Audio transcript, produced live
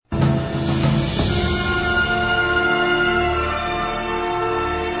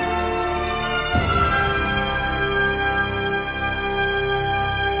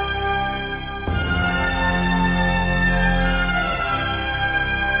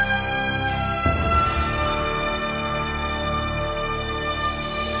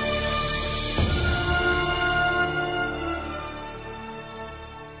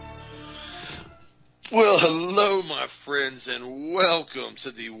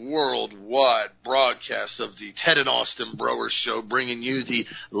welcome to the worldwide broadcast of the Ted and Austin Broers Show, bringing you the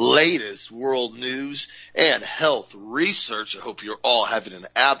latest world news and health research. I hope you're all having an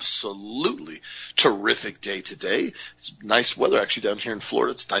absolutely terrific day today. It's nice weather actually down here in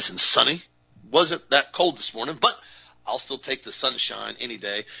Florida. It's nice and sunny. Wasn't that cold this morning, but I'll still take the sunshine any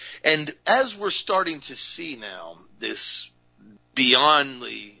day. And as we're starting to see now this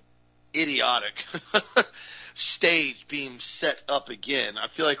beyondly idiotic stage being set up again, I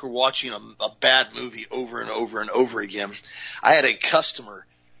feel like we're watching a bad movie over and over and over again. I had a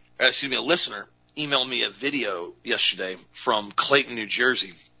listener email me a video yesterday from Clayton, New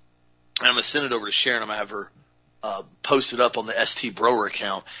Jersey, and I'm going to send it over to Sharon. I'm going to have her post it up on the ST Broer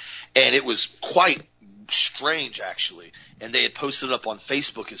account, and it was quite strange actually, and they had posted it up on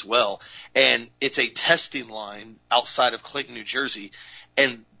Facebook as well, and it's a testing line outside of Clayton, New Jersey,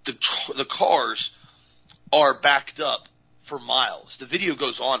 and the cars are backed up for miles. The video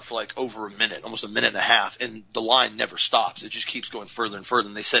goes on for like over a minute, almost a minute and a half, and the line never stops. It just keeps going further and further.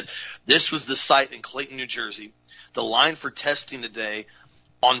 And they said this was the site in Clayton, New Jersey. The line for testing today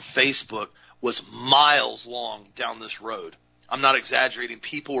on Facebook was miles long down this road. I'm not exaggerating.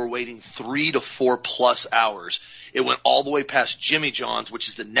 People were waiting 3 to 4 plus hours. It went all the way past Jimmy John's, which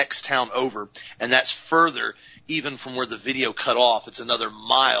is the next town over, and that's further even from where the video cut off. It's another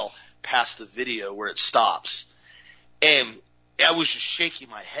mile past the video where it stops. And I was just shaking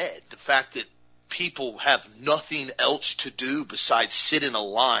my head. The fact that people have nothing else to do besides sit in a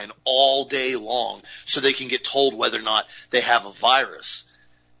line all day long so they can get told whether or not they have a virus.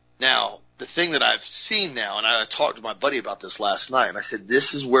 Now, the thing that I've seen now, and I talked to my buddy about this last night, and I said,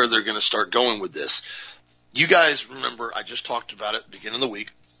 this is where they're going to start going with this. You guys remember, I just talked about it at the beginning of the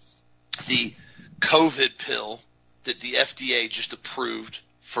week, the COVID pill that the FDA just approved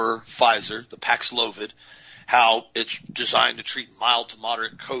for Pfizer, the Paxlovid, how it's designed to treat mild to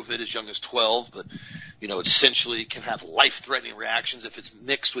moderate COVID as young as 12, but, you know, it essentially can have life-threatening reactions if it's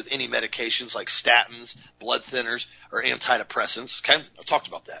mixed with any medications like statins, blood thinners, or antidepressants. Okay, I talked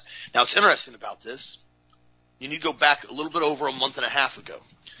about that. Now, what's interesting about this, you need to go back a little bit over a month and a half ago.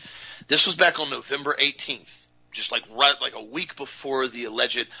 This was back on November 18th, just like a week before the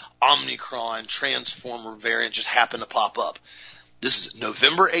alleged Omicron transformer variant just happened to pop up. This is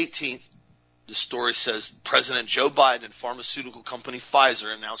November 18th. The story says President Joe Biden and pharmaceutical company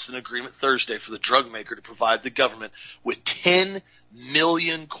Pfizer announced an agreement Thursday for the drug maker to provide the government with 10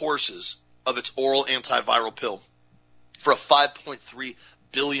 million courses of its oral antiviral pill for a $5.3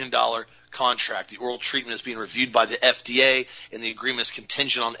 billion contract. The oral treatment is being reviewed by the FDA, and the agreement is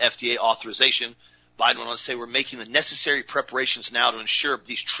contingent on FDA authorization. Biden went on to say, we're making the necessary preparations now to ensure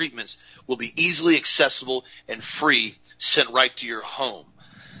these treatments will be easily accessible and free, sent right to your home.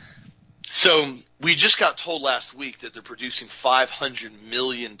 So we just got told last week that they're producing 500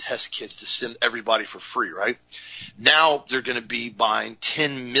 million test kits to send everybody for free, right? Now they're going to be buying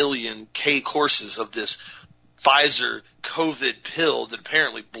 10 million courses of this Pfizer COVID pill that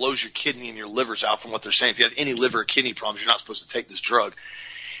apparently blows your kidney and your livers out from what they're saying. If you have any liver or kidney problems, you're not supposed to take this drug.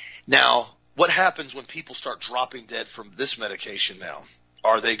 Now, what happens when people start dropping dead from this medication now?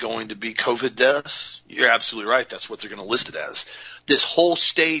 Are they going to be COVID deaths? You're absolutely right. That's what they're going to list it as. This whole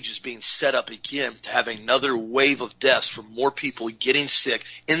stage is being set up again to have another wave of deaths from more people getting sick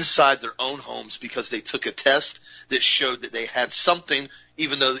inside their own homes because they took a test that showed that they had something,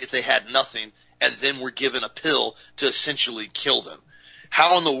 even though if they had nothing, and then were given a pill to essentially kill them.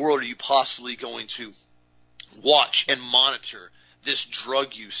 How in the world are you possibly going to watch and monitor this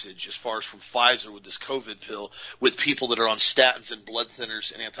drug usage as far as from Pfizer with this COVID pill with people that are on statins and blood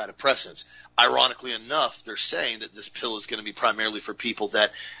thinners and antidepressants? Ironically enough, they're saying that this pill is going to be primarily for people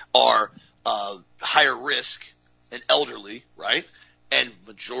that are higher risk and elderly, right? And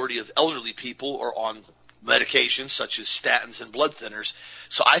majority of elderly people are on medications such as statins and blood thinners.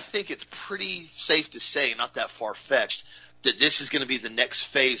 So I think it's pretty safe to say, not that far-fetched, that this is going to be the next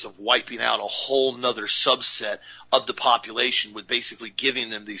phase of wiping out a whole nother subset of the population with basically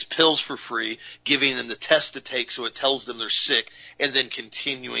giving them these pills for free, giving them the test to take so it tells them they're sick, and then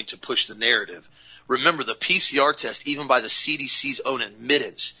continuing to push the narrative. Remember, the PCR test, even by the CDC's own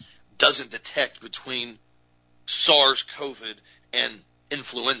admittance, doesn't detect between SARS-CoV and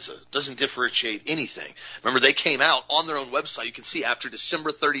influenza. Doesn't differentiate anything. Remember, they came out on their own website. You can see after December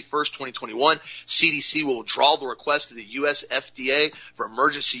 31st, 2021, CDC will withdraw the request to the U.S. FDA for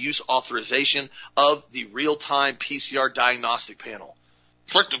emergency use authorization of the real-time PCR diagnostic panel.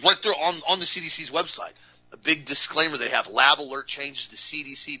 Right there on the CDC's website. A big disclaimer they have. Lab alert changes the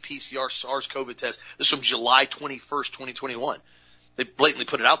CDC PCR SARS-CoV test. This is from July 21st, 2021. They blatantly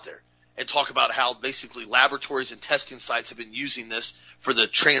put it out there. and talk about how basically laboratories and testing sites have been using this for the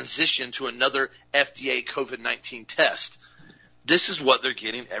transition to another FDA COVID-19 test. This is what they're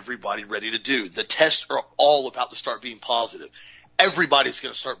getting everybody ready to do. The tests are all about to start being positive. Everybody's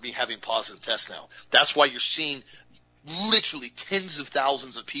going to start having positive tests now. That's why you're seeing literally tens of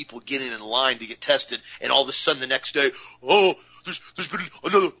thousands of people getting in line to get tested, and all of a sudden the next day, there's been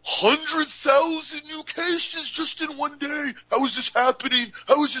another 100,000 new cases just in one day. How is this happening?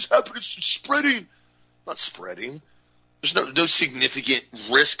 How is this happening? It's spreading. Not spreading. There's no significant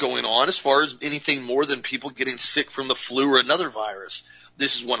risk going on as far as anything more than people getting sick from the flu or another virus.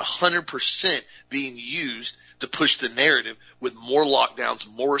 This is 100% being used to push the narrative with more lockdowns,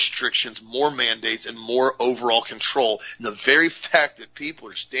 more restrictions, more mandates, and more overall control. And the very fact that people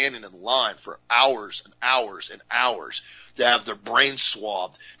are standing in line for hours and hours and hours to have their brains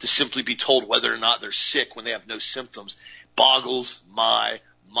swabbed, to simply be told whether or not they're sick when they have no symptoms, boggles my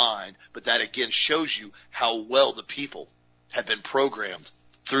mind. But that again shows you how well the people have been programmed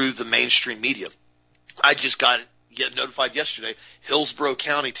through the mainstream media. I just got notified yesterday, Hillsborough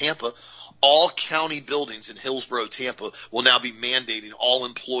County, Tampa, all county buildings in Hillsborough, Tampa will now be mandating all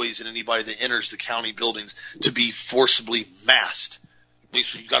employees and anybody that enters the county buildings to be forcibly masked.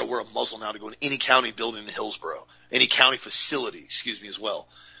 Basically, you've got to wear a muzzle now to go in any county building in Hillsborough, any county facility, as well.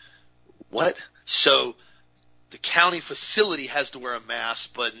 What? So the county facility has to wear a mask,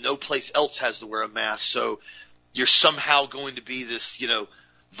 but no place else has to wear a mask. So you're somehow going to be this,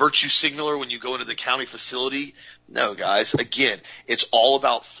 virtue signaler when you go into the county facility. No, guys, again, it's all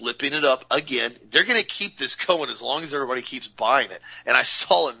about flipping it up. Again, they're going to keep this going as long as everybody keeps buying it. And I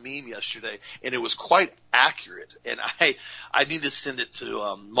saw a meme yesterday, and it was quite accurate. And I need to send it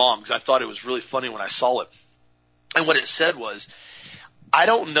to Mom because I thought it was really funny when I saw it. And what it said was, I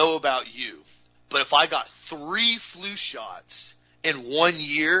don't know about you, but if I got 3 flu shots in 1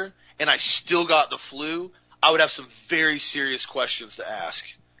 year and I still got the flu, I would have some very serious questions to ask.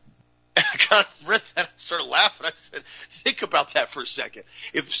 And I kind of read that and started laughing. I said, think about that for a second.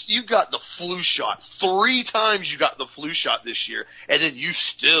 If you got the flu shot, 3 times you got the flu shot this year, and then you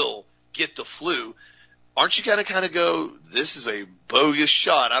still get the flu, aren't you going to kind of go, this is a bogus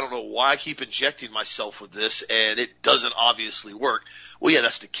shot. I don't know why I keep injecting myself with this, and it doesn't obviously work. Well, yeah,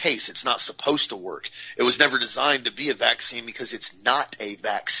 that's the case. It's not supposed to work. It was never designed to be a vaccine because it's not a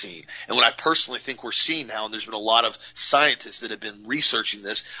vaccine. And what I personally think we're seeing now, and there's been a lot of scientists that have been researching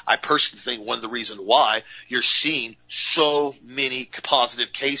this, I personally think one of the reasons why you're seeing so many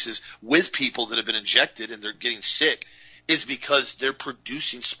positive cases with people that have been injected and they're getting sick is because they're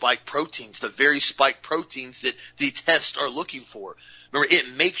producing spike proteins, the very spike proteins that the tests are looking for. Remember,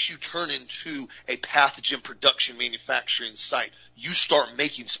 it makes you turn into a pathogen production manufacturing site. You start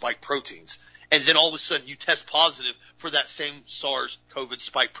making spike proteins. And then all of a sudden you test positive for that same SARS-CoV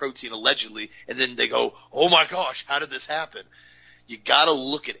spike protein allegedly, and then they go, oh my gosh, how did this happen? You got to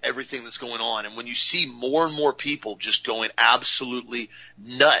look at everything that's going on. And when you see more and more people just going absolutely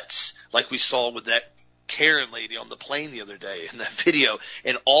nuts, like we saw with that Karen lady on the plane the other day in that video,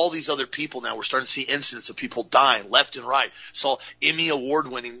 and all these other people now, we're starting to see incidents of people dying left and right. Saw Emmy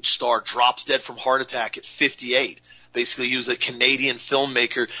award-winning star drops dead from heart attack at 58. Basically, he was a Canadian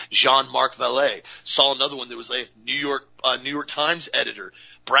filmmaker, Jean-Marc Vallée. Saw another one that was a New York Times editor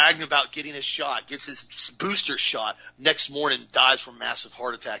bragging about getting his shot, gets his booster shot, next morning dies from massive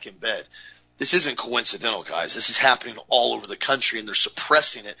heart attack in bed. This isn't coincidental, guys. This is happening all over the country, and they're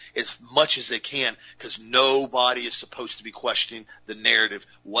suppressing it as much as they can because nobody is supposed to be questioning the narrative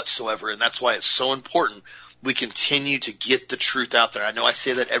whatsoever. And that's why it's so important we continue to get the truth out there. I know I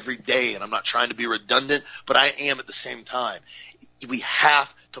say that every day, and I'm not trying to be redundant, but I am at the same time. We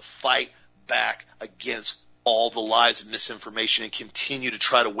have to fight back against all the lies and misinformation and continue to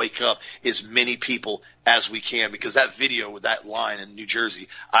try to wake up as many people as we can, because that video with that line in New Jersey,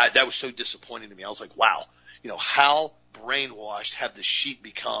 that was so disappointing to me. I was like, wow, how brainwashed have the sheep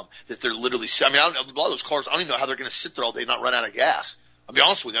become that they're literally, a lot of those cars, I don't even know how they're going to sit there all day and not run out of gas. I'll be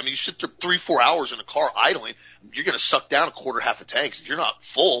honest with you. You sit there 3-4 hours in a car idling, you're going to suck down a quarter, half a tank. If you're not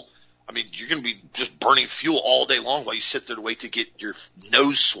full, you're going to be just burning fuel all day long while you sit there to wait to get your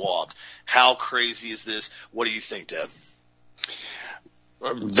nose swabbed. How crazy is this? What do you think, Deb?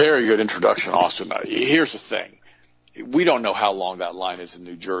 Very good introduction, Austin. Here's the thing. We don't know how long that line is in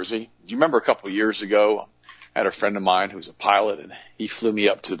New Jersey. Do you remember a couple of years ago, I had a friend of mine who's a pilot, and he flew me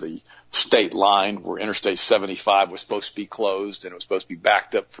up to the state line where Interstate 75 was supposed to be closed, and it was supposed to be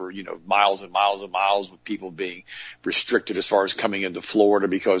backed up for, miles and miles and miles, with people being restricted as far as coming into Florida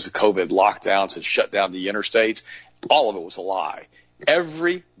because the COVID lockdowns had shut down the interstates. All of it was a lie.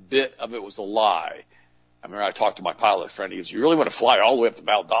 Every bit of it was a lie. I remember I talked to my pilot friend. He goes, "You really want to fly all the way up to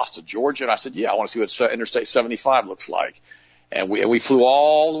Valdosta, Georgia?" And I said, "Yeah, I want to see what Interstate 75 looks like." And we flew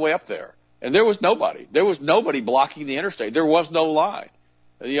all the way up there. And there was nobody. There was nobody blocking the interstate. There was no line.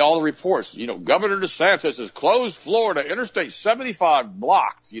 All the reports, Governor DeSantis has closed Florida, Interstate 75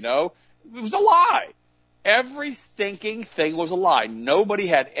 blocked, It was a lie. Every stinking thing was a lie. Nobody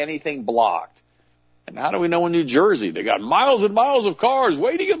had anything blocked. And how do we know in New Jersey? They got miles and miles of cars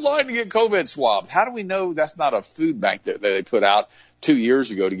waiting in line to get COVID swabbed. How do we know that's not a food bank that they put out 2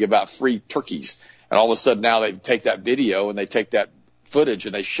 years ago to give out free turkeys? And all of a sudden now they take that video and they take that footage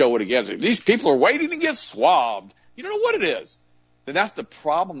and they show it again. So, these people are waiting to get swabbed. You don't know what it is. Then that's the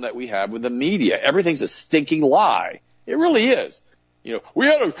problem that we have with the media. Everything's a stinking lie. It really is. We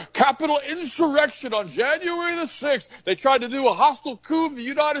had a Capitol insurrection on January the 6th. They tried to do a hostile coup of the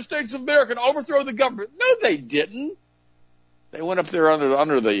United States of America and overthrow the government. No, they didn't. They went up there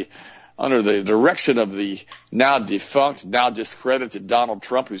under the direction of the now defunct, now discredited Donald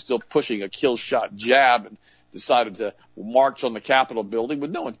Trump, who's still pushing a kill shot jab, and decided to march on the Capitol building with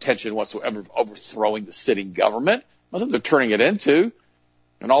no intention whatsoever of overthrowing the sitting government. That's what they're turning it into.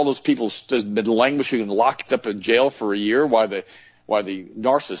 And all those people have been languishing and locked up in jail for a year while the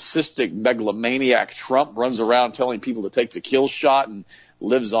narcissistic megalomaniac Trump runs around telling people to take the kill shot and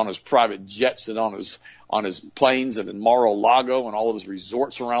lives on his private jets and on his planes and in Mar-a-Lago and all of his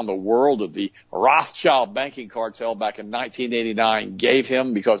resorts around the world that the Rothschild banking cartel back in 1989 gave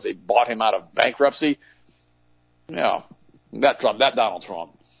him because they bought him out of bankruptcy. That Donald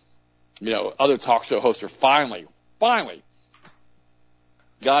Trump. Other talk show hosts are finally,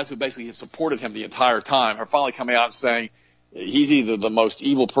 guys who basically have supported him the entire time are finally coming out and saying he's either the most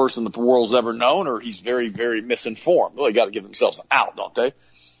evil person the world's ever known or he's very, very misinformed. Well, they got to give themselves an out, don't they?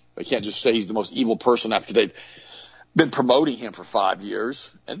 They can't just say he's the most evil person after they've been promoting him for 5 years.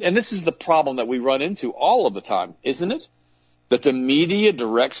 And this is the problem that we run into all of the time, isn't it? That the media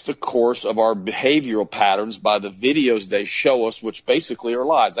directs the course of our behavioral patterns by the videos they show us, which basically are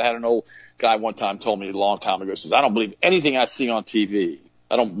lies. I had an old guy one time told me a long time ago, says, "I don't believe anything I see on TV.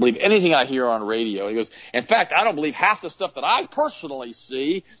 I don't believe anything I hear on radio." He goes, "In fact, I don't believe half the stuff that I personally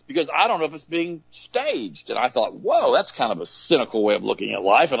see because I don't know if it's being staged." And I thought, whoa, that's kind of a cynical way of looking at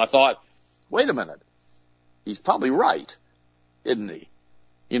life. And I thought, wait a minute. He's probably right, isn't he?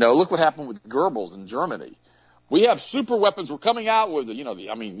 Look what happened with Goebbels in Germany. We have super weapons. We're coming out with,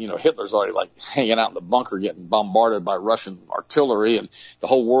 Hitler's already like hanging out in the bunker getting bombarded by Russian artillery, and the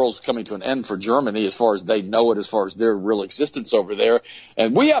whole world's coming to an end for Germany as far as they know it, as far as their real existence over there.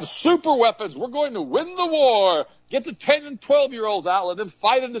 And we have super weapons. We're going to win the war. Get the 10 and 12-year-olds out. Let them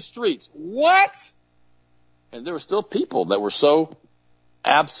fight in the streets. What? And there were still people that were so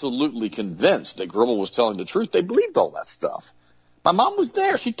absolutely convinced that Goebbels was telling the truth. They believed all that stuff. My mom was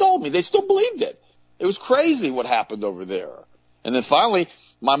there. She told me they still believed it. It was crazy what happened over there. And then finally,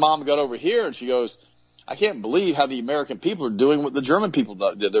 my mom got over here and she goes, "I can't believe how the American people are doing what the German people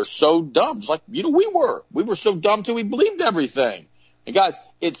did. They're so dumb." It's like, we were. We were so dumb too. We believed everything. And guys,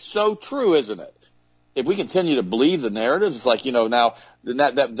 it's so true, isn't it? If we continue to believe the narratives, it's like, now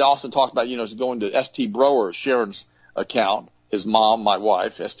that Dawson talked about, going to S.T. Brower, Sharon's account, his mom, my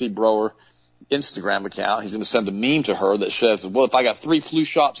wife, S.T. Brower, Instagram account. He's going to send a meme to her that says, "Well, if I got 3 flu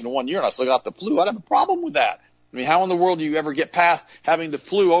shots in 1 year and I still got the flu, I'd have a problem with that." I mean, how in the world do you ever get past having the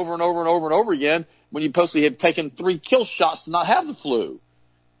flu over and over and over and over again when you supposedly have taken 3 kill shots to not have the flu?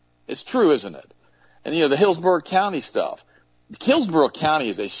 It's true, isn't it? And, the Hillsborough County stuff. Hillsborough County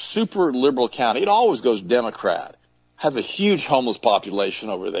is a super liberal county. It always goes Democrat. Has a huge homeless population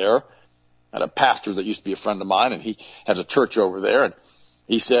over there. I had a pastor that used to be a friend of mine, and he has a church over there, and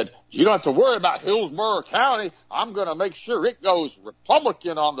he said, "You don't have to worry about Hillsborough County. I'm going to make sure it goes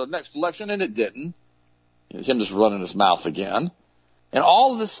Republican on the next election." And it didn't. It's him just running his mouth again. And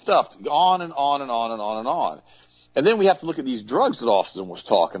all of this stuff, on and on and on and on and on. And then we have to look at these drugs that Austin was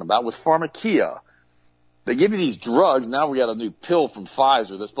talking about with pharmakia. They give you these drugs. Now we got a new pill from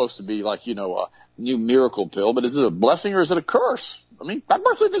Pfizer that's supposed to be like, a new miracle pill. But is it a blessing or is it a curse? I mean, that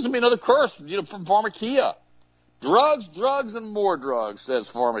personally doesn't mean another curse, from pharmakia. Drugs, drugs, and more drugs, says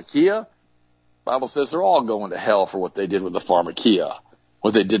pharmakia. Bible says they're all going to hell for what they did with the pharmakia,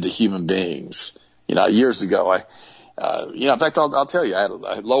 what they did to human beings. Years ago, in fact, I'll tell you, I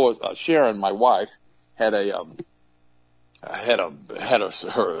had Lois, Sharon, my wife,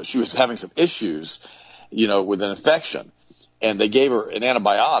 she was having some issues, with an infection, and they gave her an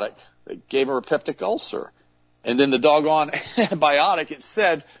antibiotic. They gave her a peptic ulcer, and then the doggone antibiotic, it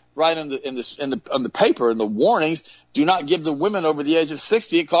said right on the paper in the warnings, "Do not give the women over the age of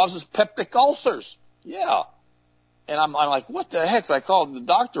 60. It causes peptic ulcers." Yeah. And I'm like, what the heck? So I called the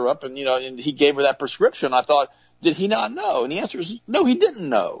doctor up and, and he gave her that prescription. I thought, did he not know? And the answer is no, he didn't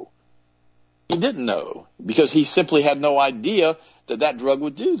know. He didn't know because he simply had no idea that drug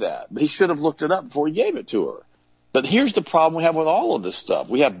would do that. But he should have looked it up before he gave it to her. But here's the problem we have with all of this stuff.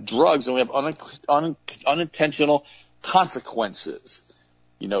 We have drugs and we have unintentional consequences.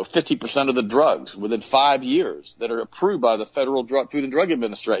 50% of the drugs within 5 years that are approved by the Federal Food and Drug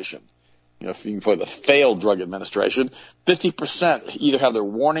Administration. If you can put the failed drug administration, 50% either have their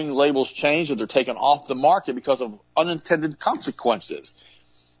warning labels changed or they're taken off the market because of unintended consequences.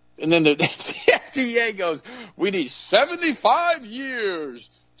 And then the FDA goes, we need 75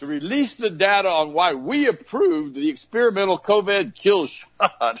 years to release the data on why we approved the experimental COVID kill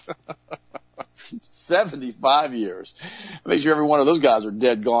shot. 75 years. Make sure every one of those guys are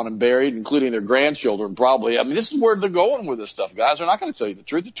dead, gone, and buried, including their grandchildren, probably. I mean, this is where they're going with this stuff, guys. They're not going to tell you the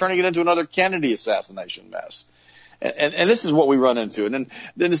truth. They're turning it into another Kennedy assassination mess. And this is what we run into. And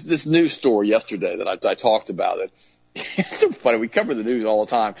then this news story yesterday that I talked about it. It's so funny. We cover the news all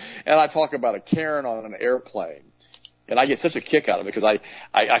the time. And I talk about a Karen on an airplane. And I get such a kick out of it because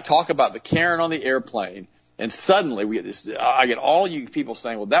I talk about the Karen on the airplane. And suddenly we get this, I get all you people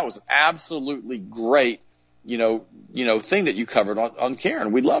saying, well, that was an absolutely great, thing that you covered on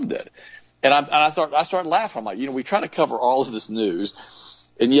Karen. We loved it. And I started laughing. I'm like, we try to cover all of this news.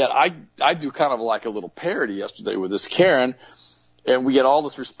 And yet I do kind of like a little parody yesterday with this Karen. And we get all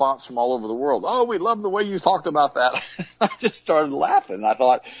this response from all over the world. Oh, we love the way you talked about that. I just started laughing. And I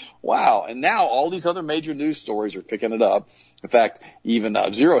thought, wow. And now all these other major news stories are picking it up. In fact, even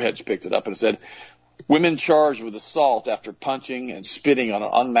Zero Hedge picked it up and said, women charged with assault after punching and spitting on an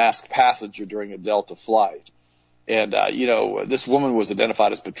unmasked passenger during a Delta flight. And, this woman was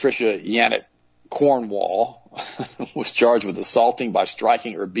identified as Patricia Yannett Cornwall, was charged with assaulting by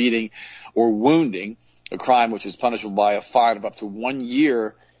striking or beating or wounding, a crime which is punishable by a fine of up to 1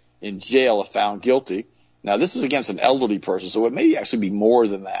 year in jail if found guilty. Now, this is against an elderly person, so it may actually be more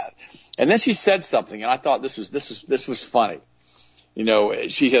than that. And then she said something, and I thought this was funny.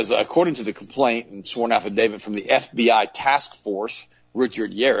 She has, according to the complaint and sworn affidavit from the FBI task force,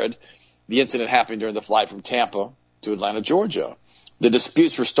 Richard Yared, the incident happened during the flight from Tampa to Atlanta, Georgia. The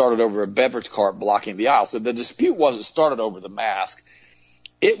disputes were started over a beverage cart blocking the aisle. So the dispute wasn't started over the mask.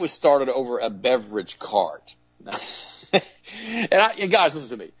 It was started over a beverage cart. And guys,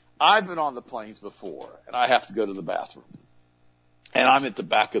 listen to me. I've been on the planes before, and I have to go to the bathroom. And I'm at the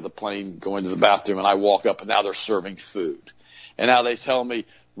back of the plane going to the bathroom, and I walk up, and now they're serving food. And now they tell me,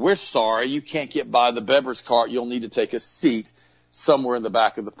 we're sorry, you can't get by the beverage cart. You'll need to take a seat somewhere in the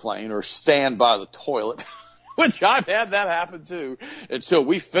back of the plane or stand by the toilet, which I've had that happen too, until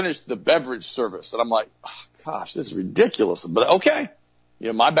we finished the beverage service. And I'm like, oh, gosh, this is ridiculous. But okay,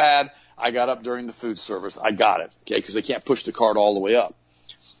 my bad. I got up during the food service. I got it, okay, because they can't push the cart all the way up.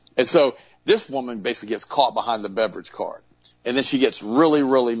 And so this woman basically gets caught behind the beverage cart. And then she gets really,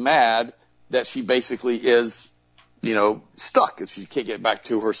 really mad that she basically is stuck and she can't get back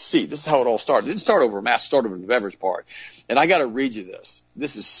to her seat. This is how it all started. It didn't start over a mask, it started over the beverage part. And I got to read you this.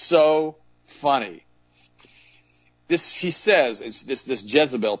 This is so funny. She says, this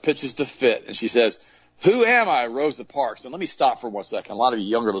Jezebel pitches the fit, and she says, who am I, Rosa Parks? And let me stop for 1 second. A lot of you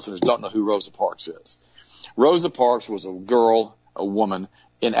younger listeners don't know who Rosa Parks is. Rosa Parks was a woman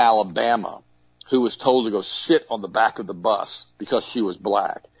in Alabama who was told to go sit on the back of the bus because she was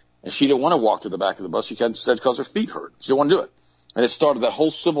black. And she didn't want to walk to the back of the bus. She said because her feet hurt. She didn't want to do it. And it started that whole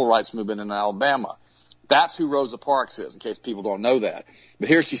civil rights movement in Alabama. That's who Rosa Parks is, in case people don't know that. But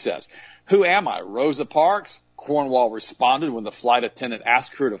here she says, who am I, Rosa Parks? Cornwall responded when the flight attendant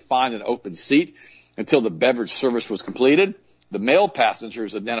asked her to find an open seat until the beverage service was completed. The male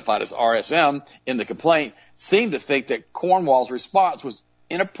passengers, identified as RSM in the complaint, seemed to think that Cornwall's response was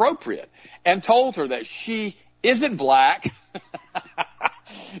inappropriate and told her that she isn't black.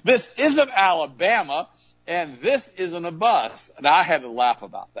 This isn't Alabama, and this isn't a bus. And I had to laugh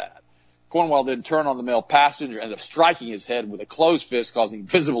about that. Cornwall then turned on the male passenger and ended up striking his head with a closed fist, causing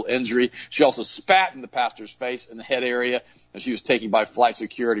visible injury. She also spat in the passenger's face in the head area, and she was taken by flight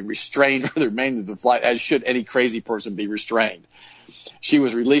security, restrained for the remainder of the flight, as should any crazy person be restrained. She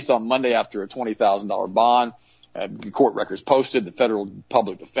was released on Monday after a $20,000 bond. Court records posted. The federal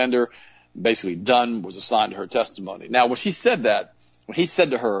public defender, basically Dunn, was assigned to her testimony. Now, when she said that, when he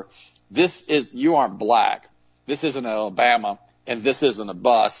said to her, you aren't black, this isn't Alabama, and this isn't a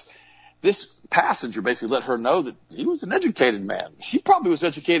bus, this passenger basically let her know that he was an educated man. She probably was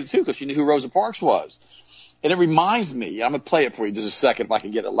educated too because she knew who Rosa Parks was. And it reminds me, I'm going to play it for you just a second if I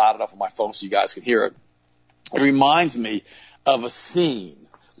can get it loud enough on my phone so you guys can hear it. It reminds me of a scene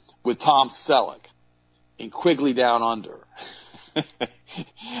with Tom Selleck in Quigley Down Under.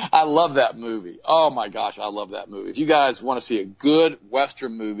 I love that movie. Oh my gosh, I love that movie. If you guys want to see a good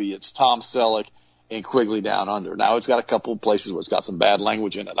Western movie, it's Tom Selleck in Quigley Down Under. Now, it's got a couple of places where it's got some bad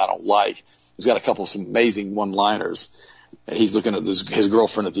language in it I don't like. It's got a couple of some amazing one-liners. And he's looking at his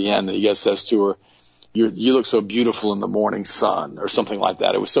girlfriend at the end, and he says to her, you look so beautiful in the morning sun, or something like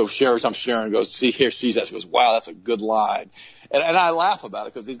that. It was so Sharon goes, sees that, she goes, wow, that's a good line. And I laugh about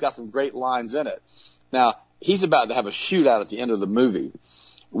it because he's got some great lines in it. Now, he's about to have a shootout at the end of the movie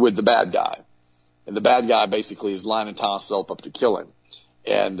with the bad guy. And the bad guy basically is lining Tom Selleck up to kill him.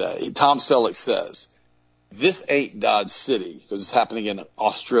 And Tom Selleck says, this ain't Dodge City, because it's happening in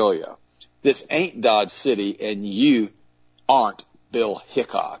Australia. This ain't Dodge City, and you aren't Bill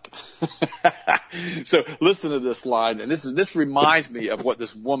Hickok. So listen to this line, and this reminds me of what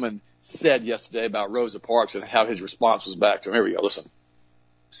this woman said yesterday about Rosa Parks and how his response was back to him. Here we go, listen.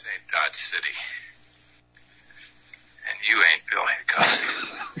 This ain't Dodge City, and you ain't Bill Hickok.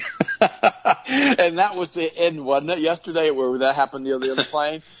 And that was the end, wasn't it? Yesterday, where that happened the other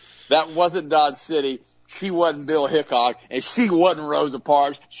plane. That wasn't Dodge City. She wasn't Bill Hickok, and she wasn't Rosa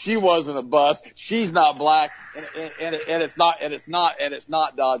Parks. She wasn't a bus. She's not black, and it's not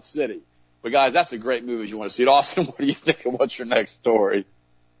Dodge City. But guys, that's a great movie if you want to see it. Austin, what do you think, and what's your next story?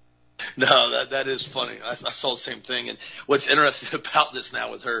 No, that is funny. I saw the same thing. And what's interesting about this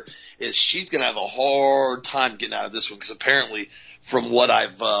now with her is she's going to have a hard time getting out of this one, because apparently, from what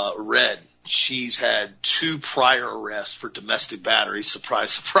I've read, she's had 2 prior arrests for domestic battery.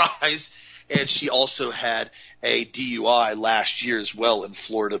 Surprise, surprise. And she also had a DUI last year as well in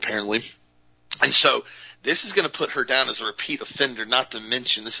Florida, apparently. And so this is going to put her down as a repeat offender, not to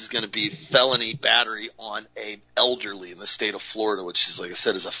mention this is going to be felony battery on a elderly in the state of Florida, which is, like I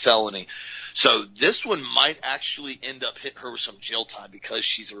said, is a felony. So this one might actually end up hitting her with some jail time because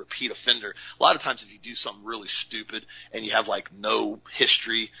she's a repeat offender. A lot of times if you do something really stupid and you have like no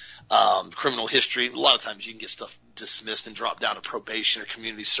history, criminal history, a lot of times you can get stuff dismissed and drop down to probation or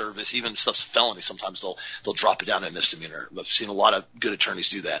community service. Even stuff's felony, sometimes they'll drop it down to a misdemeanor. I've seen a lot of good attorneys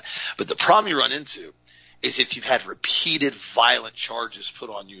do that. But the problem you run into is if you've had repeated violent charges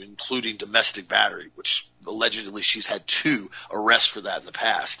put on you, including domestic battery, which allegedly she's had 2 arrests for that in the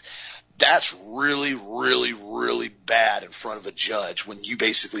past. That's really, really, really bad in front of a judge when you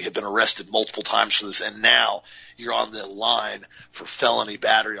basically have been arrested multiple times for this, and now you're on the line for felony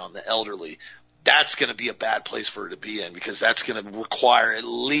battery on the elderly. That's going to be a bad place for her to be in, because that's going to require at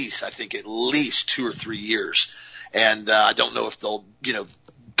least 2 or 3 years. And I don't know if they'll,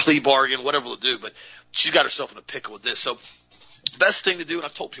 plea bargain, whatever they'll do, but she's got herself in a pickle with this. So best thing to do, and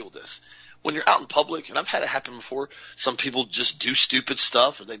I've told people this, when you're out in public, and I've had it happen before, some people just do stupid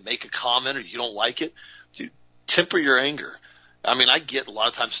stuff or they make a comment or you don't like it, dude, temper your anger. I mean, I get a lot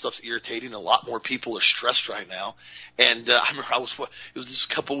of times stuff's irritating. A lot more people are stressed right now. And I remember it was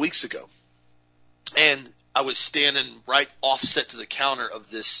just a couple of weeks ago, and I was standing right offset to the counter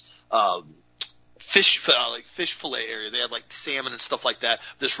of this fish fillet area. They had like salmon and stuff like that.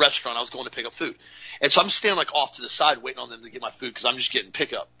 This restaurant, I was going to pick up food. And so I'm standing like off to the side waiting on them to get my food because I'm just getting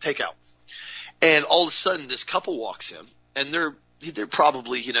takeout. And all of a sudden this couple walks in, and they're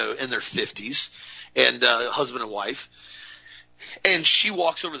probably, in their 50s, and husband and wife. And she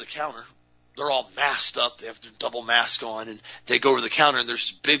walks over the counter. They're all masked up. They have their double mask on, and they go over the counter, and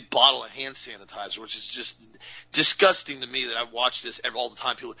there's this big bottle of hand sanitizer, which is just disgusting to me that I watch this all the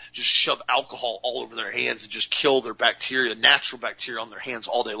time. People just shove alcohol all over their hands and just kill their bacteria, natural bacteria on their hands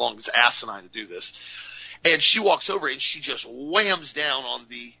all day long. It's asinine to do this. And she walks over, and she just whams down on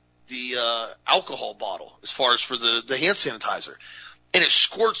the alcohol bottle as far as for the hand sanitizer. And it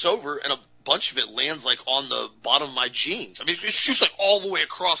squirts over, and a bunch of it lands like on the bottom of my jeans. I mean, it shoots like all the way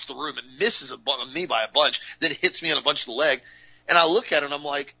across the room and misses me by a bunch, then hits me on a bunch of the leg. And I look at it and I'm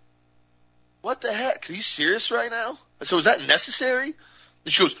like, what the heck? Are you serious right now? So is that necessary?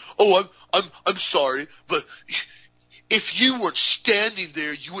 And she goes, oh, I'm sorry, but if you weren't standing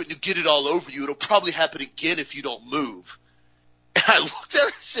there, you wouldn't get it all over you. It'll probably happen again if you don't move. And I looked at her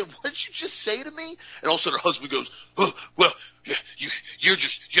and said, what did you just say to me? And all of a sudden her husband goes, oh, well,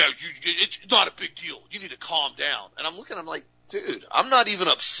 it's not a big deal. You need to calm down. And I'm looking, I'm like, dude, I'm not even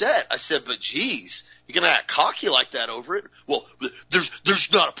upset. I said, but geez, you're going to act cocky like that over it? Well, there's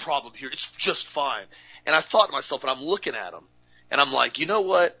not a problem here. It's just fine. And I thought to myself, and I'm looking at them, and I'm like, you know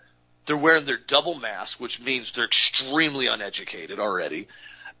what? They're wearing their double mask, which means they're extremely uneducated already.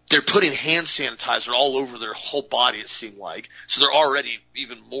 They're putting hand sanitizer all over their whole body, it seemed like. So they're already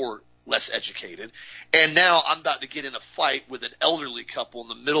even less educated. And now I'm about to get in a fight with an elderly couple in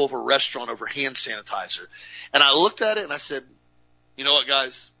the middle of a restaurant over hand sanitizer. And I looked at it and I said, you know what,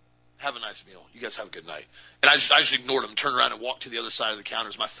 guys? Have a nice meal. You guys have a good night. And I just ignored him, turned around and walked to the other side of the counter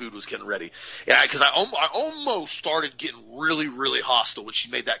as my food was getting ready. And because I almost started getting really, really hostile when she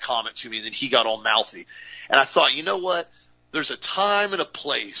made that comment to me, and then he got all mouthy. And I thought, you know what? There's a time and a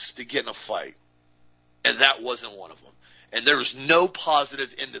place to get in a fight. And that wasn't one of them. And there was no positive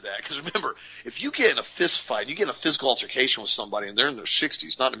end to that. Because remember, if you get in a fist fight, you get in a physical altercation with somebody and they're in their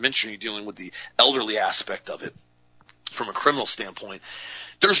 60s, not to mention you're dealing with the elderly aspect of it from a criminal standpoint,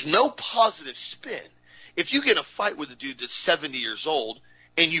 there's no positive spin. If you get in a fight with a dude that's 70 years old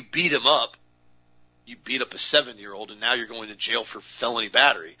and you beat him up, you beat up a 7-year-old and now you're going to jail for felony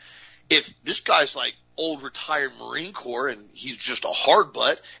battery. If this guy's like old retired Marine Corps and he's just a hard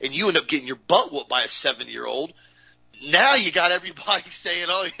butt and you end up getting your butt whooped by a 7-year-old, now you got everybody saying,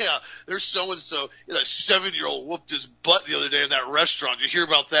 oh, yeah, there's so-and-so. That 7-year-old whooped his butt the other day in that restaurant. Did you hear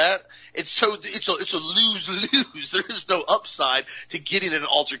about that? It's a lose-lose. There is no upside to getting in an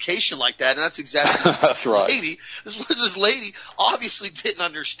altercation like that, and that's exactly what that's right. This lady obviously didn't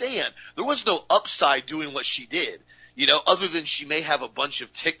understand. There was no upside doing what she did. You know, other than she may have a bunch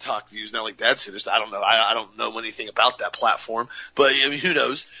of TikTok views now, like Dad said. I don't know. I don't know anything about that platform, but I mean, who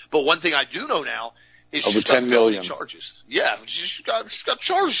knows? But one thing I do know now is over she's got 10 million charges. Yeah, she's got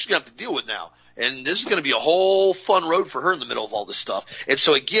charges she's going to have to deal with now, and this is going to be a whole fun road for her in the middle of all this stuff. And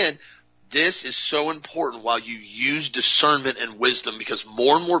so again, this is so important while you use discernment and wisdom, because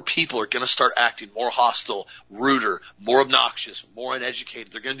more and more people are going to start acting more hostile, ruder, more obnoxious, more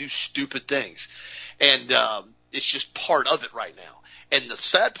uneducated. They're going to do stupid things, and it's just part of it right now. And the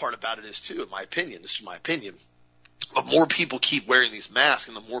sad part about it is, too, in my opinion, this is my opinion, the more people keep wearing these masks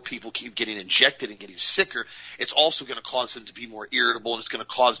and the more people keep getting injected and getting sicker, it's also going to cause them to be more irritable, and it's going to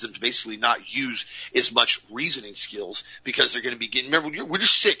cause them to basically not use as much reasoning skills, because they're going to be getting – remember, we're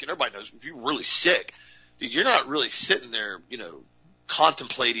just sick, and everybody knows if you're really sick, dude, you're not really sitting there, you know,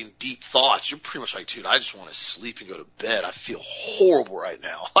 contemplating deep thoughts. You're pretty much like, dude, I just want to sleep and go to bed. I feel horrible right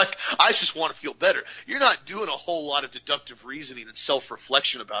now. Like, I just want to feel better. You're not doing a whole lot of deductive reasoning and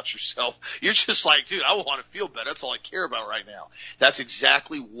self-reflection about yourself. You're just like, dude, I want to feel better. That's all I care about right now. That's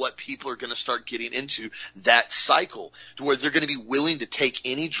exactly what people are going to start getting into, that cycle, to where they're going to be willing to take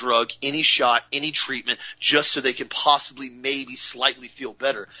any drug, any shot, any treatment, just so they can possibly maybe slightly feel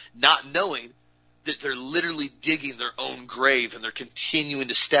better, not knowing that they're literally digging their own grave, and they're continuing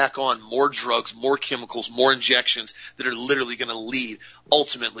to stack on more drugs, more chemicals, more injections that are literally going to lead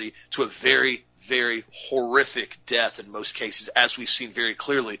ultimately to a very, very horrific death in most cases, as we've seen very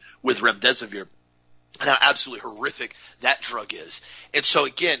clearly with remdesivir, and how absolutely horrific that drug is. And so,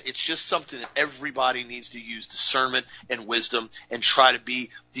 again, it's just something that everybody needs to use discernment and wisdom and try to be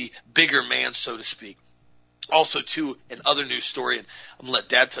the bigger man, so to speak. Also, too, an other news story, and I'm going to let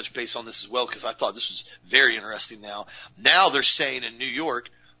Dad touch base on this as well, because I thought this was very interesting now. Now they're saying in New York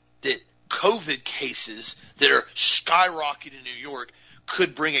that COVID cases that are skyrocketing in New York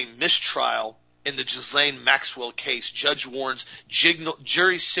could bring a mistrial in the Ghislaine Maxwell case. Judge warns,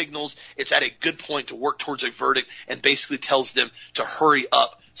 jury signals it's at a good point to work towards a verdict, and basically tells them to hurry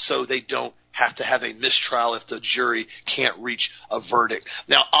up so they don't have to have a mistrial if the jury can't reach a verdict.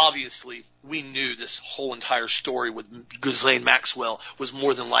 Now, obviously, we knew this whole entire story with Ghislaine Maxwell was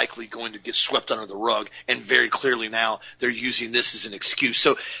more than likely going to get swept under the rug, and very clearly now they're using this as an excuse.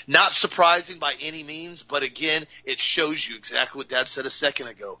 So not surprising by any means, but again, it shows you exactly what Dad said a second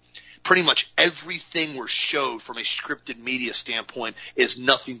ago. Pretty much everything we're showed from a scripted media standpoint is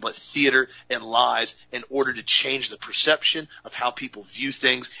nothing but theater and lies in order to change the perception of how people view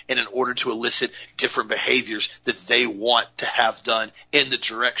things, and in order to elicit different behaviors that they want to have done in the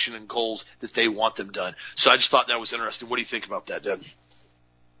direction and goals that they want them done. So I just thought that was interesting. What do you think about that, Dad?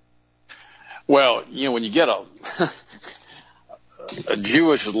 Well, you know, when you get a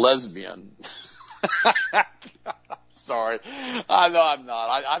Jewish lesbian sorry. I know I'm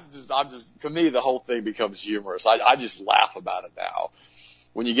not. I'm just, to me, the whole thing becomes humorous. I just laugh about it now.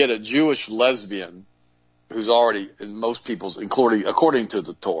 When you get a Jewish lesbian who's already, in most people's, including, according to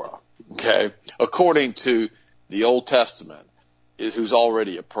the Torah, okay, according to the Old Testament, is who's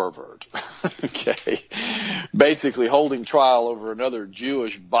already a pervert, okay, basically holding trial over another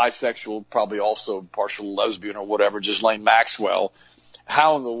Jewish, bisexual, probably also partial lesbian or whatever, Ghislaine Maxwell.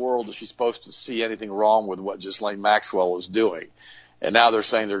 How in the world is she supposed to see anything wrong with what Ghislaine Maxwell is doing? And now they're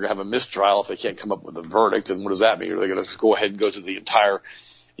saying they're going to have a mistrial if they can't come up with a verdict. And what does that mean? Are they going to go ahead and go through the entire,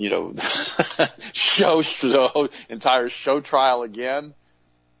 you know, entire show trial again?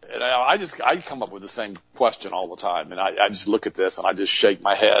 And I come up with the same question all the time. And I just look at this and I just shake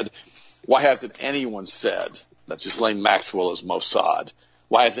my head. Why hasn't anyone said that Ghislaine Maxwell is Mossad?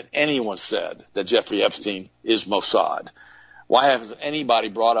 Why hasn't anyone said that Jeffrey Epstein is Mossad? Why hasn't anybody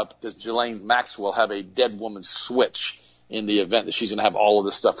brought up, does Ghislaine Maxwell have a dead woman switch in the event that she's going to have all of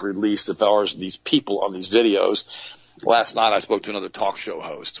this stuff released as far as these people on these videos? Last night I spoke to another talk show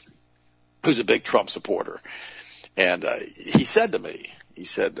host who's a big Trump supporter. And he said to me,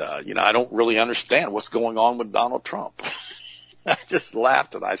 I don't really understand what's going on with Donald Trump. I just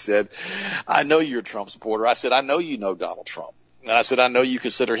laughed and I said, I know you're a Trump supporter. I said, I know you know Donald Trump. And I said, I know you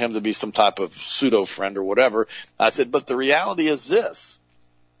consider him to be some type of pseudo friend or whatever. I said, but the reality is this.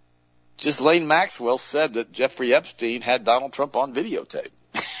 Ghislaine Maxwell said that Jeffrey Epstein had Donald Trump on videotape.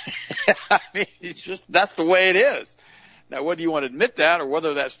 I mean, that's the way it is. Now, whether you want to admit that or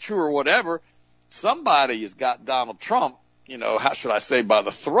whether that's true or whatever, somebody has got Donald Trump, how should I say, by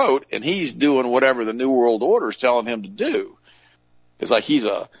the throat, and he's doing whatever the New World Order is telling him to do. It's like he's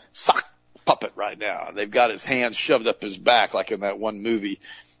a sock puppet right now. They've got his hands shoved up his back, like in that one movie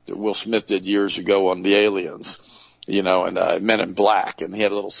that Will Smith did years ago on the aliens, and Men in Black, and he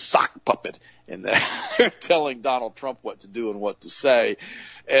had a little sock puppet in there telling Donald Trump what to do and what to say.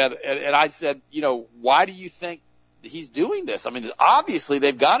 And I said, why do you think he's doing this? I mean, obviously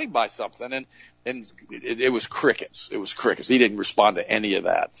they've got him by something, and it was crickets. It was crickets. He didn't respond to any of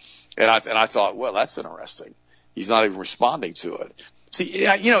that. And I thought, well, that's interesting. He's not even responding to it. See,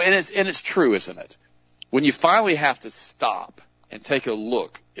 and it's true, isn't it? When you finally have to stop and take a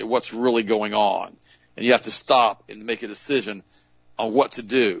look at what's really going on, and you have to stop and make a decision on what to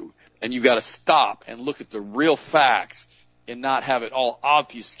do, and you've got to stop and look at the real facts and not have it all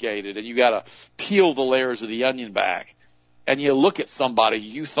obfuscated, and you got to peel the layers of the onion back, and you look at somebody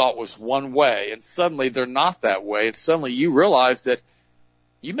you thought was one way, and suddenly they're not that way, and suddenly you realize that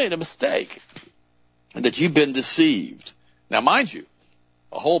you made a mistake and that you've been deceived. Now, mind you,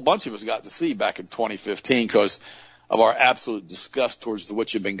 a whole bunch of us got deceived back in 2015 because of our absolute disgust towards the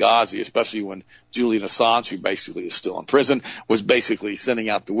Witch of Benghazi, especially when Julian Assange, who basically is still in prison, was basically sending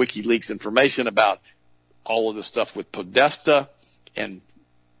out the WikiLeaks information about all of the stuff with Podesta and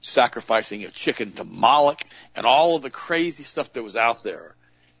sacrificing a chicken to Moloch and all of the crazy stuff that was out there.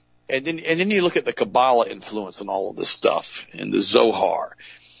 And then you look at the Kabbalah influence and all of this stuff and the Zohar.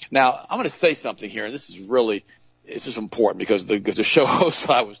 Now, I'm going to say something here, and this is important because the show host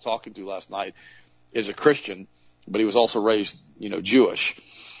I was talking to last night is a Christian, but he was also raised, Jewish.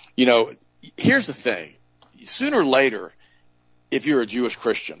 Here's the thing. Sooner or later, if you're a Jewish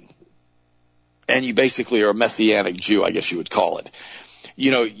Christian, and you basically are a Messianic Jew, I guess you would call it,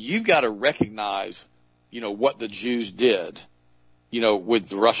 you've got to recognize, what the Jews did, with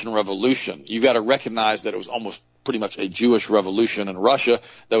the Russian Revolution. You've got to recognize that it was almost pretty much a Jewish revolution in Russia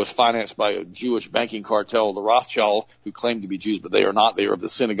that was financed by a Jewish banking cartel, the Rothschild, who claimed to be Jews, but they are not. They are of the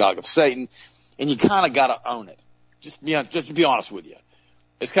synagogue of Satan. And you kind of got to own it. Just to be honest with you.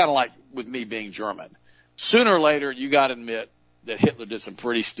 It's kind of like with me being German. Sooner or later, you got to admit that Hitler did some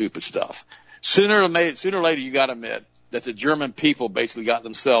pretty stupid stuff. Sooner or later, you got to admit that the German people basically got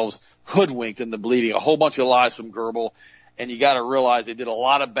themselves hoodwinked into believing a whole bunch of lies from Goebbels. And you got to realize they did a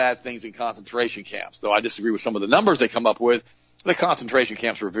lot of bad things in concentration camps. Though I disagree with some of the numbers they come up with, the concentration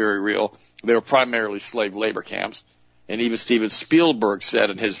camps were very real. They were primarily slave labor camps. And even Steven Spielberg said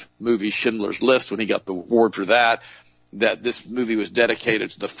in his movie Schindler's List, when he got the award for that this movie was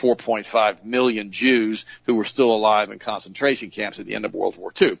dedicated to the 4.5 million Jews who were still alive in concentration camps at the end of World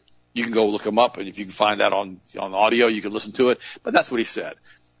War II. You can go look them up, and if you can find that on audio, you can listen to it. But that's what he said,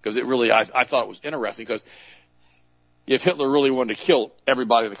 because it really, I thought it was interesting, because if Hitler really wanted to kill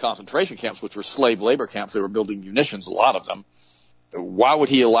everybody in the concentration camps, which were slave labor camps, they were building munitions, a lot of them, why would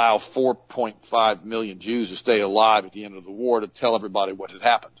he allow 4.5 million Jews to stay alive at the end of the war to tell everybody what had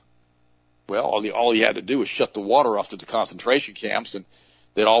happened? Well, all he had to do was shut the water off to the concentration camps, and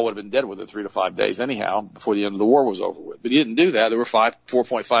they'd all would have been dead within 3 to 5 days anyhow before the end of the war was over with. But he didn't do that. There were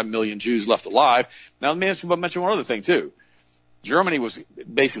 4.5 million Jews left alive. Now, let me mention one other thing, too. Germany was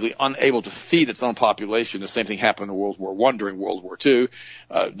basically unable to feed its own population. The same thing happened in World War I during World War II.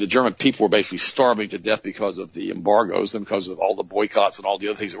 The German people were basically starving to death because of the embargoes and because of all the boycotts and all the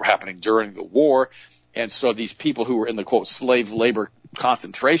other things that were happening during the war. And so these people who were in the, quote, slave labor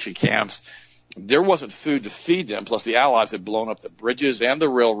concentration camps, there wasn't food to feed them. Plus, the Allies had blown up the bridges and the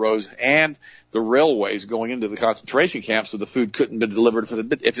railroads and the railways going into the concentration camps, so the food couldn't be delivered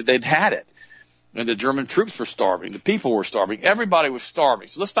if they'd had it. And the German troops were starving. The people were starving. Everybody was starving.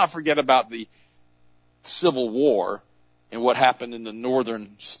 So let's not forget about the Civil War and what happened in the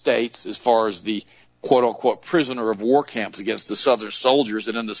northern states as far as the quote-unquote prisoner of war camps against the southern soldiers,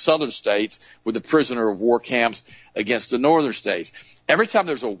 and in the southern states with the prisoner of war camps against the northern states. Every time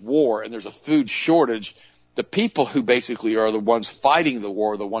there's a war and there's a food shortage, the people who basically are the ones fighting the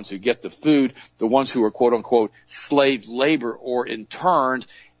war, the ones who get the food, the ones who are quote unquote slave labor or interned.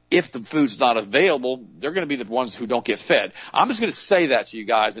 If the food's not available, they're going to be the ones who don't get fed. I'm just going to say that to you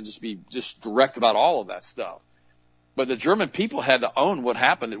guys and just be just direct about all of that stuff. But the German people had to own what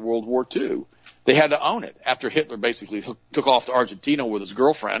happened in World War II. They had to own it after Hitler basically took off to Argentina with his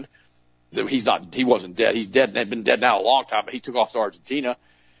girlfriend. He wasn't dead. He's dead and had been dead now a long time, but he took off to Argentina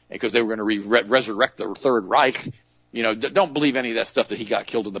because they were going to resurrect the Third Reich. You know, don't believe any of that stuff that he got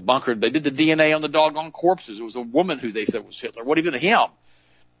killed in the bunker. They did the DNA on the doggone corpses. It was a woman who they said was Hitler. What even him?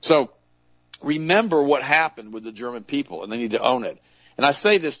 So remember what happened with the German people, and they need to own it. And I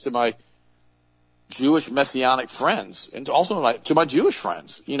say this to my Jewish Messianic friends and also to my Jewish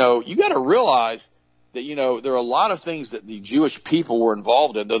friends. You know, you got to realize that, you know, there are a lot of things that the Jewish people were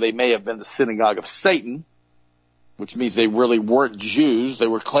involved in, though they may have been the synagogue of Satan, which means they really weren't Jews. They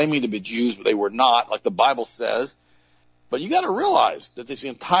were claiming to be Jews, but they were not, like the Bible says. But you got to realize that this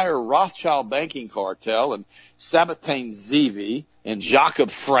entire Rothschild banking cartel and Sabbatain Zevi and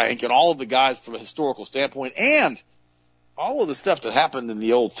Jacob Frank and all of the guys from a historical standpoint and all of the stuff that happened in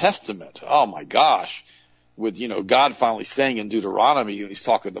the Old Testament. Oh, my gosh. With, you know, God finally saying in Deuteronomy, when he's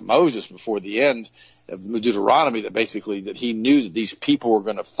talking to Moses before the end of Deuteronomy, that basically that he knew that these people were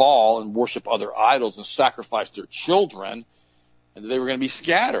going to fall and worship other idols and sacrifice their children, and that they were going to be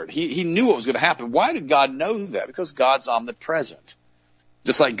scattered. He knew what was going to happen. Why did God know that? Because God's omnipresent.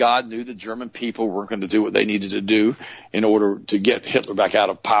 Just like God knew the German people weren't going to do what they needed to do in order to get Hitler back out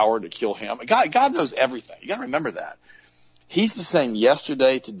of power, to kill him. God knows everything. You got to remember that. He's the same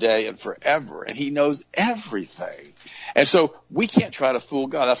yesterday, today, and forever, and he knows everything. And so we can't try to fool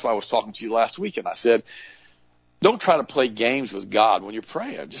God. That's why I was talking to you last week, and I said, don't try to play games with God when you're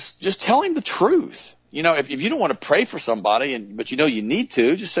praying. Just tell him the truth. You know, if you don't want to pray for somebody, but you know you need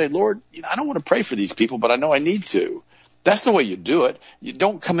to, just say, Lord, you know, I don't want to pray for these people, but I know I need to. That's the way you do it. You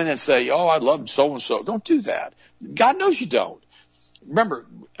don't come in and say, oh, I love so-and-so. Don't do that. God knows you don't. Remember,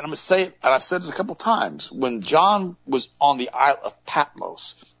 and I'm going to say it, and I've said it a couple times, when John was on the Isle of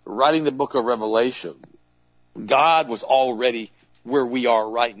Patmos writing the book of Revelation, God was already where we are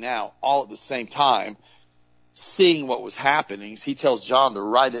right now, all at the same time, seeing what was happening. He tells John to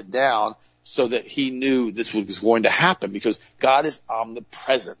write it down so that he knew this was going to happen, because God is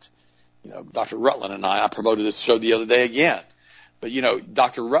omnipresent. You know, Dr. Rutland and I promoted this show the other day again. But, you know,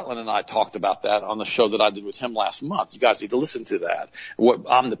 Dr. Rutland and I talked about that on the show that I did with him last month. You guys need to listen to that, what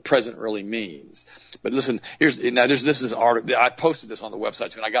omnipresent really means. But listen, this is an article. I posted this on the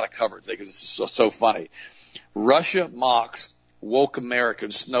website, and I got to cover it today because this is so funny. Russia mocks woke American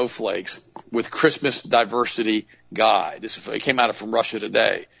snowflakes with Christmas diversity guide. It came out from Russia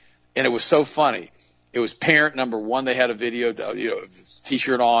Today, and it was so funny. It was parent number one. They had a video,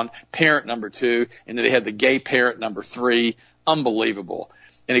 T-shirt on, parent number two, and then they had the gay parent number three. Unbelievable.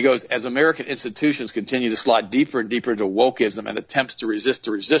 And it goes, as American institutions continue to slide deeper and deeper into wokeism and attempts to resist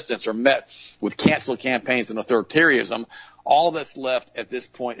the resistance are met with cancel campaigns and authoritarianism, all that's left at this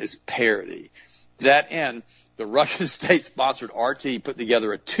point is parody. To that end, the Russian state-sponsored RT put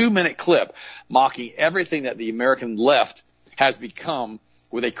together a 2-minute clip mocking everything that the American left has become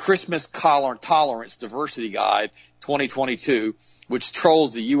with a Christmas tolerance diversity guide 2022, which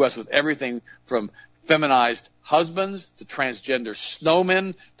trolls the U.S. with everything from feminized husbands to transgender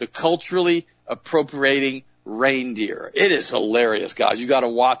snowmen to culturally appropriating reindeer. It is hilarious, guys. You got to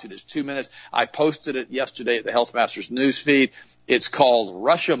watch it. It's 2 minutes. I posted it yesterday at the Health Masters newsfeed. It's called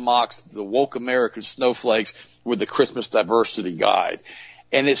Russia Mocks the Woke American Snowflakes with the Christmas Diversity Guide.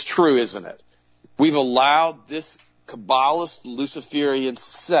 And it's true, isn't it? We've allowed this Kabbalist Luciferian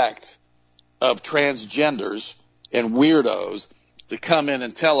sect of transgenders and weirdos to come in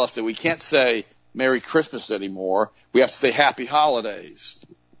and tell us that we can't say Merry Christmas anymore. We have to say Happy Holidays.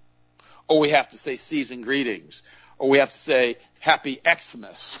 Or we have to say Season Greetings. Or we have to say Happy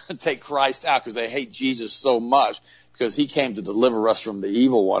Xmas and take Christ out because they hate Jesus so much because he came to deliver us from the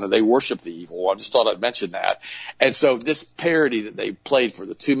evil one, and they worship the evil one. Just thought I'd mention that. And so this parody that they played for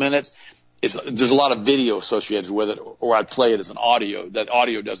the 2 minutes, there's a lot of video associated with it, or I'd play it as an audio. That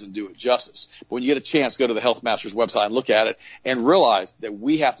audio doesn't do it justice. But when you get a chance, go to the Health Masters website and look at it and realize that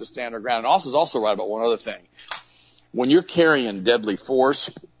we have to stand our ground. And also right about one other thing. When you're carrying deadly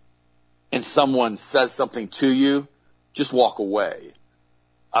force and someone says something to you, just walk away.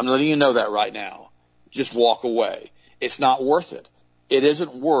 I'm letting you know that right now. Just walk away. It's not worth it. It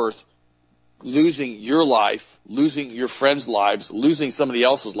isn't worth losing your life, losing your friends' lives, losing somebody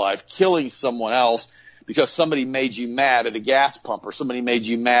else's life, killing someone else because somebody made you mad at a gas pump or somebody made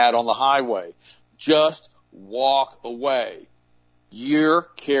you mad on the highway. Just walk away. You're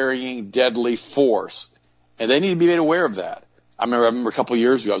carrying deadly force. And they need to be made aware of that. I remember a couple of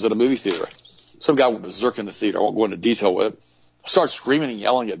years ago, I was at a movie theater. Some guy went berserk in the theater. I won't go into detail with it. Started screaming and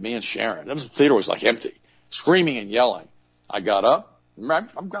yelling at me and Sharon. The theater was like empty, screaming and yelling. I got up.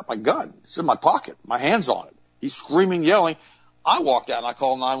 I've got my gun. It's in my pocket. My hand's on it. He's screaming, yelling. I walked out and I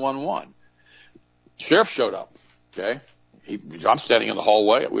called 911. Sheriff showed up. Okay. I'm standing in the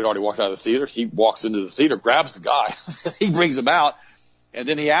hallway. We'd already walked out of the theater. He walks into the theater, grabs the guy. He brings him out. And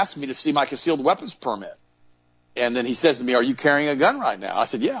then he asked me to see my concealed weapons permit. And then he says to me, "Are you carrying a gun right now?" I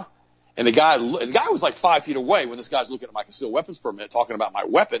said, "Yeah." And the guy was like 5 feet away when this guy's looking at my concealed weapons permit, talking about my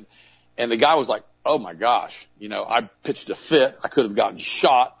weapon. And the guy was like, "Oh my gosh, I pitched a fit. I could have gotten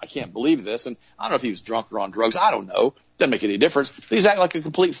shot. I can't believe this." And I don't know if he was drunk or on drugs. I don't know. Doesn't make any difference. But he's acting like a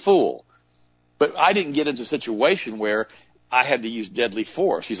complete fool. But I didn't get into a situation where I had to use deadly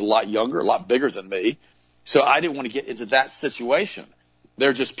force. He's a lot younger, a lot bigger than me. So I didn't want to get into that situation. There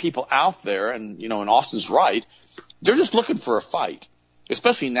are just people out there, and, and Austin's right. They're just looking for a fight,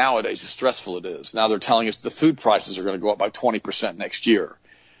 especially nowadays, as stressful it is. Now they're telling us the food prices are going to go up by 20% next year.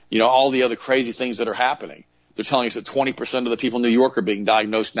 All the other crazy things that are happening. They're telling us that 20% of the people in New York are being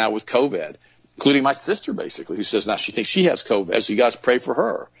diagnosed now with COVID, including my sister, basically, who says now she thinks she has COVID. So you guys pray for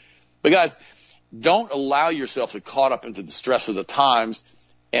her. But guys, don't allow yourself to get caught up into the stress of the times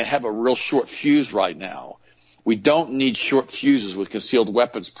and have a real short fuse right now. We don't need short fuses with concealed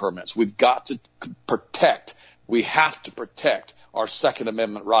weapons permits. We've got to protect. We have to protect our Second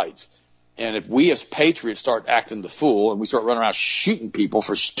Amendment rights. And if we as patriots start acting the fool and we start running around shooting people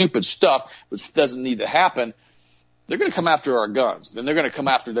for stupid stuff which doesn't need to happen, they're going to come after our guns. Then they're going to come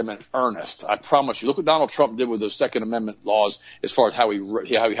after them in earnest. I promise you. Look what Donald Trump did with those Second Amendment laws as far as how he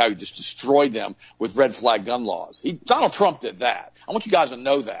just destroyed them with red flag gun laws. Donald Trump did that. I want you guys to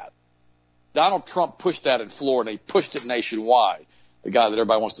know that. Donald Trump pushed that in Florida. He pushed it nationwide. The guy that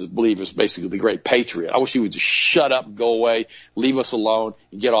everybody wants to believe is basically the great patriot. I wish he would just shut up, go away, leave us alone,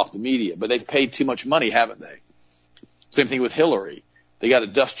 and get off the media. But they've paid too much money, haven't they? Same thing with Hillary. They got to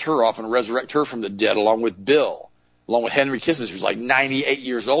dust her off and resurrect her from the dead along with Bill, along with Henry Kissinger, who's like 98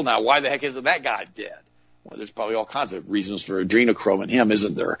 years old now. Why the heck isn't that guy dead? Well, there's probably all kinds of reasons for adrenochrome in him,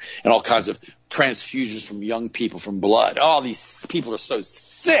 isn't there? And all kinds of transfusions from young people from blood. Oh, these people are so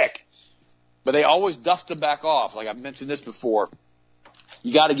sick. But they always dust them back off. Like I've mentioned this before.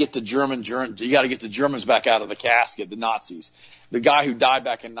 You got to get the Germans back out of the casket, the Nazis. The guy who died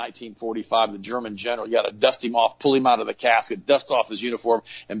back in 1945, the German general, you got to dust him off, pull him out of the casket, dust off his uniform,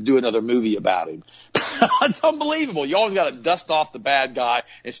 and do another movie about him. It's unbelievable. You always got to dust off the bad guy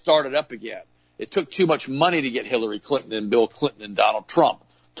and start it up again. It took too much money to get Hillary Clinton and Bill Clinton and Donald Trump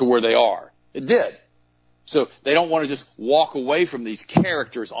to where they are. It did. So they don't want to just walk away from these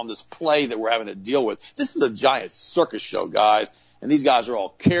characters on this play that we're having to deal with. This is a giant circus show, guys. And these guys are all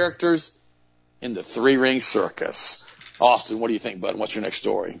characters in the three-ring circus. Austin, what do you think, bud? What's your next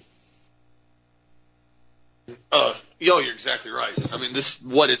story? You're exactly right. I mean, this is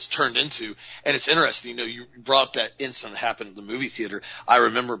what it's turned into. And it's interesting. You brought up that incident that happened at the movie theater. I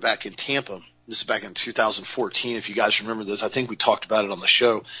remember back in Tampa, this is back in 2014, if you guys remember this. I think we talked about it on the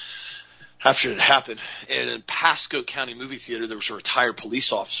show after it happened. And in Pasco County movie theater, there was a retired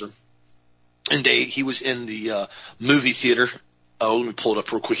police officer. And he was in the movie theater. Oh, let me pull it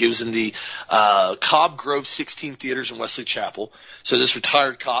up real quick. He was in the Cobb Grove 16 theaters in Wesley Chapel. So this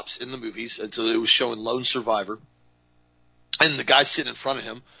retired cop's in the movies. And so it was showing Lone Survivor. And the guy sitting in front of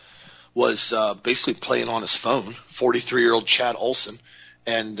him was basically playing on his phone, 43-year-old Chad Olson.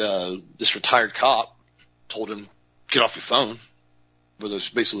 And this retired cop told him, "Get off your phone." Where there's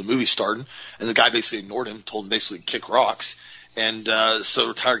basically the movie starting. And the guy basically ignored him, told him basically to kick rocks. And so the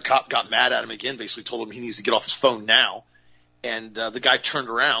retired cop got mad at him again, basically told him he needs to get off his phone now. And the guy turned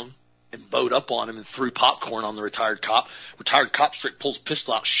around and bowed up on him and threw popcorn on the retired cop. Retired cop straight pulls his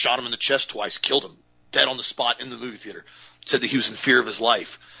pistol out, shot him in the chest twice, killed him, dead on the spot in the movie theater. Said that he was in fear of his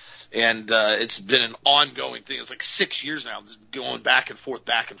life. And it's been an ongoing thing. It's like 6 years now, going back and forth,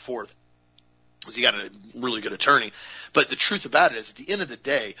 because he got a really good attorney. But the truth about it is, at the end of the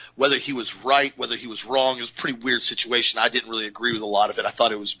day, whether he was right, whether he was wrong, it was a pretty weird situation. I didn't really agree with a lot of it. I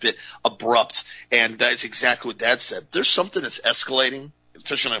thought it was a bit abrupt, and that's exactly what Dad said. There's something that's escalating,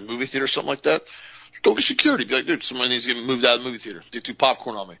 especially in a movie theater or something like that. Just go to security. Be like, dude, somebody needs to get moved out of the movie theater. They threw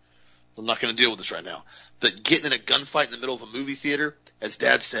popcorn on me. I'm not going to deal with this right now. But getting in a gunfight in the middle of a movie theater, as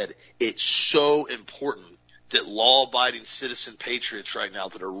Dad said, it's so important that law-abiding citizen patriots right now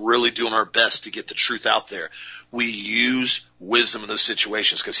that are really doing our best to get the truth out there, we use wisdom in those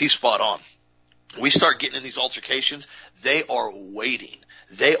situations, because he's spot on. We start getting in these altercations, they are waiting.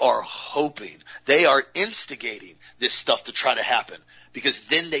 They are hoping. They are instigating this stuff to try to happen. because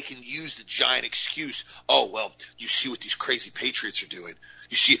then they can use the giant excuse, oh, well, you see what these crazy patriots are doing.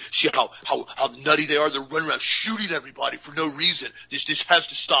 You see how nutty they are. They're running around shooting everybody for no reason. This has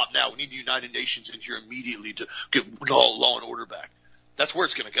to stop now. We need the United Nations in here immediately to get law and order back. That's where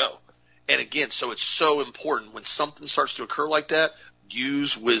it's going to go. And again, so it's so important when something starts to occur like that,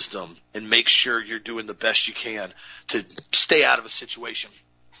 use wisdom and make sure you're doing the best you can to stay out of a situation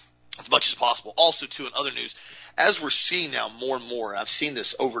as much as possible. Also, too, in other news, as we're seeing now more and more, I've seen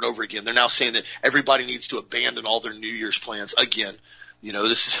this over and over again, they're now saying that everybody needs to abandon all their New Year's plans again. You know,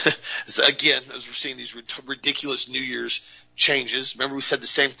 this is again, as we're seeing these ridiculous New Year's changes. Remember, we said the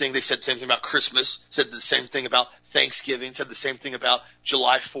same thing. They said the same thing about Christmas, said the same thing about Thanksgiving, said the same thing about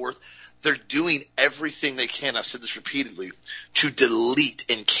July 4th. They're doing everything they can, I've said this repeatedly, to delete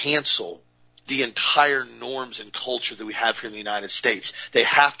and cancel the entire norms and culture that we have here in the United States. They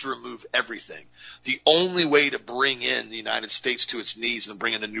have to remove everything. The only way to bring in the United States to its knees and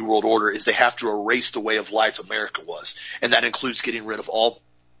bring in a new world order is they have to erase the way of life America was. And that includes getting rid of all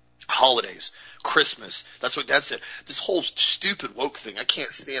holidays, Christmas. That's it. This whole stupid woke thing, I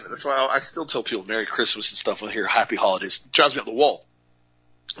can't stand it. That's why I still tell people Merry Christmas and stuff when I hear Happy Holidays. It drives me up the wall.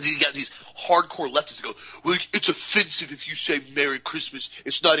 You got these hardcore leftists that go, well, it's offensive if you say Merry Christmas.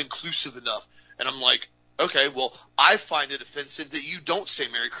 It's not inclusive enough. And I'm like, okay, well, I find it offensive that you don't say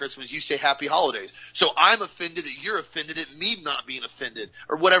Merry Christmas. You say Happy Holidays. So I'm offended that you're offended at me not being offended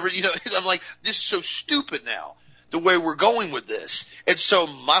or whatever. You know, I'm like, this is so stupid now, the way we're going with this. And so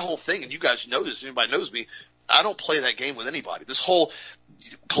my whole thing, and you guys know this, anybody knows me, I don't play that game with anybody. This whole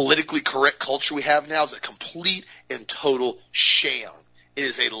politically correct culture we have now is a complete and total sham. It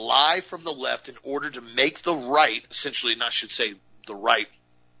is a lie from the left in order to make the right, essentially, and I should say the right,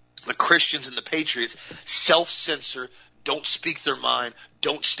 the Christians and the patriots, self-censor, don't speak their mind,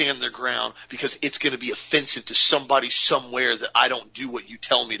 don't stand their ground, because it's going to be offensive to somebody somewhere that I don't do what you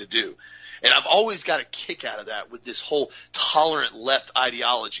tell me to do. And I've always got a kick out of that with this whole tolerant left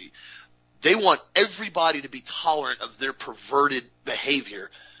ideology. They want everybody to be tolerant of their perverted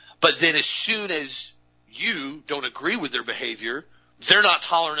behavior, but then as soon as you don't agree with their behavior, they're not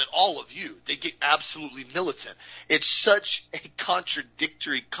tolerant at all of you. They get absolutely militant. It's such a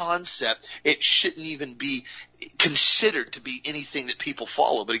contradictory concept. It shouldn't even be considered to be anything that people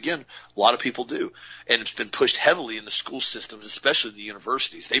follow. But again, a lot of people do. And it's been pushed heavily in the school systems, especially the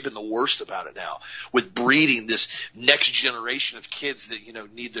universities. They've been the worst about it now, with breeding this next generation of kids that, you know,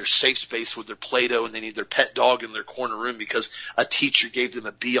 need their safe space with their Play-Doh and they need their pet dog in their corner room because a teacher gave them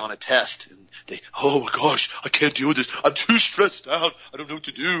a B on a test. And they, oh my gosh, I can't deal with this. I'm too stressed out. I don't know what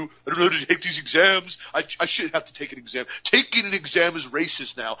to do. I don't know how to take these exams. I shouldn't have to take an exam. Taking an exam is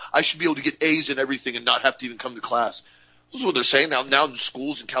racist now. I should be able to get A's in everything and not have to even come to class. This is what they're saying now. Now in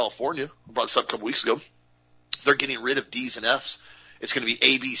schools in California, I brought this up a couple weeks ago, they're getting rid of D's and F's. It's going to be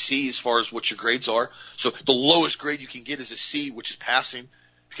A, B, C as far as what your grades are. So the lowest grade you can get is a C, which is passing,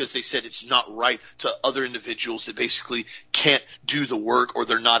 because they said it's not right to other individuals that basically can't do the work or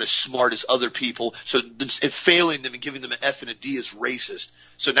they're not as smart as other people. So failing them and giving them an F and a D is racist.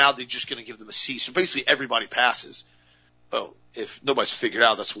 So now they're just going to give them a C. So basically everybody passes. Well, if nobody's figured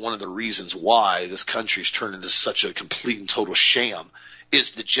out, that's one of the reasons why this country's turned into such a complete and total sham,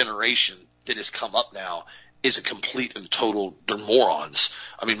 is the generation that has come up now is a complete and total, they're morons.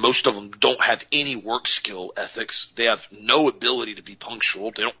 I mean, most of them don't have any work skill ethics. They have no ability to be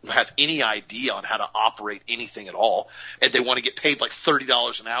punctual. They don't have any idea on how to operate anything at all. And they want to get paid like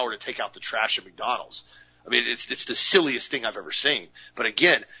 $30 an hour to take out the trash at McDonald's. I mean, it's the silliest thing I've ever seen. But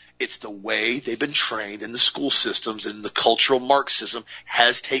again, it's the way they've been trained in the school systems, and the cultural Marxism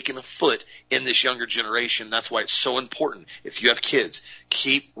has taken a foot in this younger generation. That's why it's so important. If you have kids,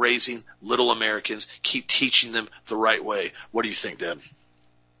 keep raising little Americans, keep teaching them the right way. What do you think, Deb?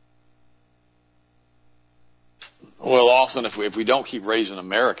 Well, Austin, if we don't keep raising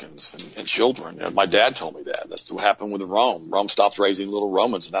Americans and children, you know, my dad told me that. That's what happened with Rome. Rome stopped raising little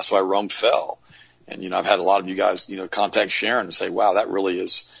Romans, and that's why Rome fell. And, you know, I've had a lot of you guys, you know, contact Sharon and say, wow, that really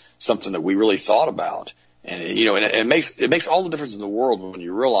is something that we really thought about. And, you know, and it makes all the difference in the world when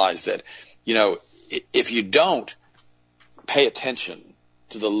you realize that, you know, if you don't pay attention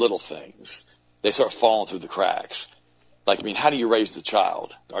to the little things, they start falling through the cracks. Like, I mean, how do you raise the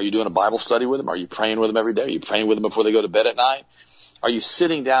child? Are you doing a Bible study with them? Are you praying with them every day? Are you praying with them before they go to bed at night? Are you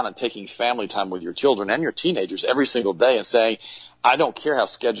sitting down and taking family time with your children and your teenagers every single day and saying, I don't care how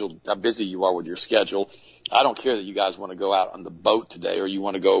busy you are with your schedule. I don't care that you guys want to go out on the boat today or you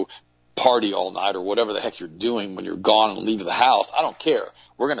want to go party all night or whatever the heck you're doing when you're gone and leave the house. I don't care.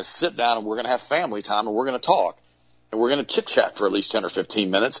 We're going to sit down and we're going to have family time and we're going to talk. And we're going to chit-chat for at least 10 or 15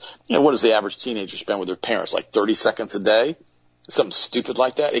 minutes. You know, what does the average teenager spend with their parents? Like 30 seconds a day? something stupid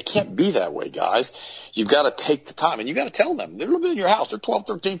like that. It can't be that way, guys. You've got to take the time, and you've got to tell them. They're living in your house. They're 12,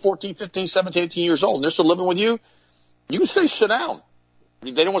 13, 14, 15, 17, 18 years old, and they're still living with you. You can say, sit down.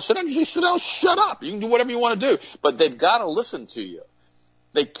 If they don't want to sit down, you say, sit down, shut up. You can do whatever you want to do. But they've got to listen to you.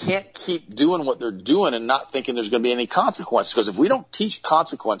 They can't keep doing what they're doing and not thinking there's going to be any consequences. Because if we don't teach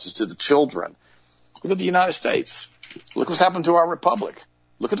consequences to the children, look at the United States. Look what's happened to our republic.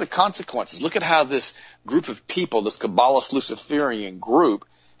 Look at the consequences. Look at how this group of people, this Kabbalist Luciferian group,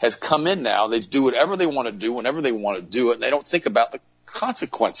 has come in now. They do whatever they want to do whenever they want to do it, and they don't think about the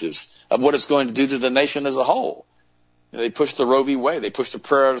consequences of what it's going to do to the nation as a whole. They pushed the Roe v. Wade. They pushed the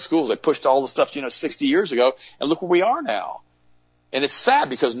prayer out of schools. They pushed all the stuff, 60 years ago, and look where we are now. And it's sad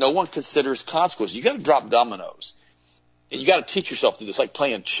because no one considers consequences. You got to drop dominoes, and you got to teach yourself to this, like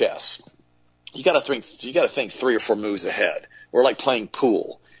playing chess. You got to think 3 or 4 moves ahead, or like playing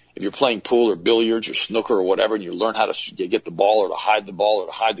pool. If you're playing pool or billiards or snooker or whatever, and you learn how to get the ball or to hide the ball or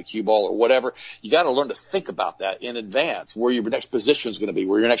to hide the cue ball or whatever, you got to learn to think about that in advance, where your next position is going to be,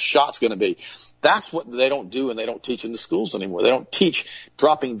 where your next shot's going to be. That's what they don't do, and they don't teach in the schools anymore. They don't teach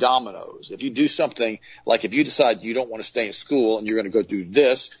dropping dominoes. If you do something, like if you decide you don't want to stay in school and you're going to go do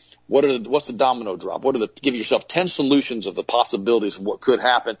this, what's the domino drop? Give yourself 10 solutions of the possibilities of what could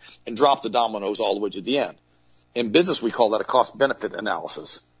happen and drop the dominoes all the way to the end. In business, we call that a cost-benefit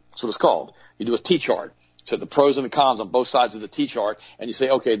analysis. That's what it's called. You do a T-chart. So the pros and the cons on both sides of the T-chart, and you say,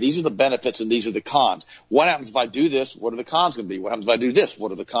 okay, these are the benefits and these are the cons. What happens if I do this? What are the cons going to be? What happens if I do this?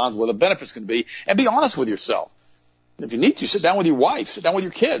 What are the cons? What are the benefits going to be? And be honest with yourself. And if you need to, sit down with your wife, sit down with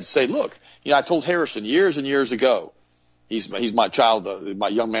your kids. Say, look, I told Harrison years and years ago, he's my child, my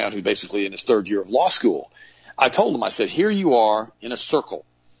young man who's basically in his 3rd year of law school. I told him, I said, here you are in a circle,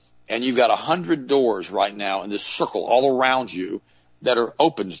 and you've got 100 doors right now in this circle all around you that are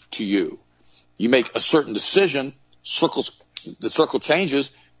open to you. You make a certain decision, the circle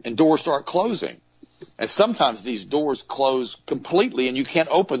changes, and doors start closing. And sometimes these doors close completely, and you can't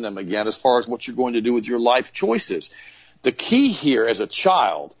open them again as far as what you're going to do with your life choices. The key here as a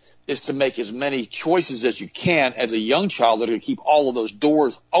child is to make as many choices as you can as a young child that are going to keep all of those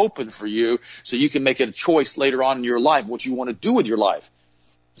doors open for you so you can make a choice later on in your life what you want to do with your life.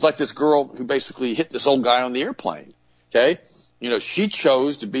 It's like this girl who basically hit this old guy on the airplane, okay? She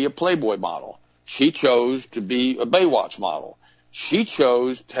chose to be a Playboy model. She chose to be a Baywatch model. She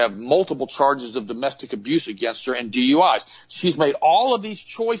chose to have multiple charges of domestic abuse against her and DUIs. She's made all of these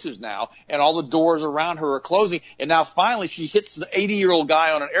choices now, and all the doors around her are closing, and now finally she hits the 80-year-old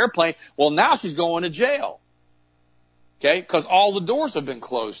guy on an airplane. Well, now she's going to jail, okay, because all the doors have been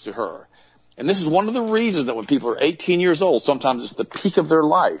closed to her. And this is one of the reasons that when people are 18 years old, sometimes it's the peak of their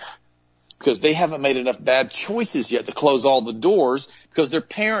life, because they haven't made enough bad choices yet to close all the doors because their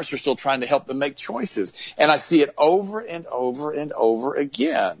parents are still trying to help them make choices. And I see it over and over and over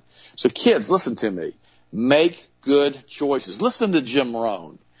again. So kids, listen to me. Make good choices. Listen to Jim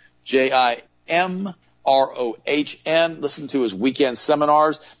Rohn, Jimrohn. Listen to his weekend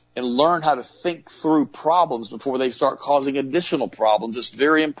seminars and learn how to think through problems before they start causing additional problems. It's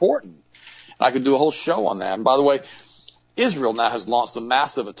very important. And I could do a whole show on that. And by the way, Israel now has launched a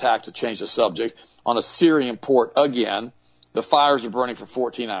massive attack, to change the subject, on a Syrian port again. The fires are burning for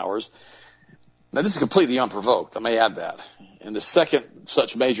 14 hours. Now, this is completely unprovoked. I may add that. And the second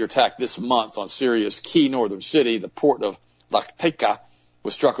such major attack this month on Syria's key northern city, the port of Latakia,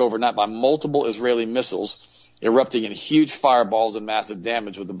 was struck overnight by multiple Israeli missiles, erupting in huge fireballs and massive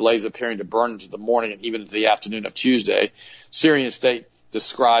damage, with the blaze appearing to burn into the morning and even into the afternoon of Tuesday. Syrian state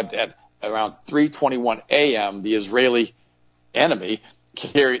described at around 3:21 a.m. the Israeli enemy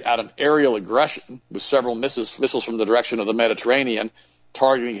carried out an aerial aggression with several missiles from the direction of the Mediterranean,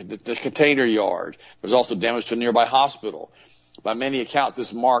 targeting the container yard. There was also damage to a nearby hospital. By many accounts,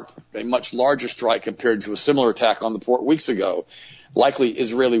 this marked a much larger strike compared to a similar attack on the port weeks ago. Likely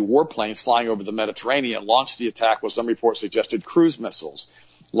Israeli warplanes flying over the Mediterranean launched the attack, with some reports suggested cruise missiles.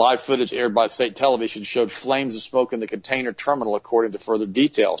 Live footage aired by state television showed flames of smoke in the container terminal, according to further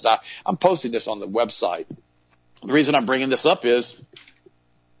details. Now, I'm posting this on the website. The reason I'm bringing this up is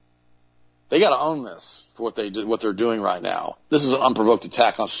they got to own this for what they're doing right now. This is an unprovoked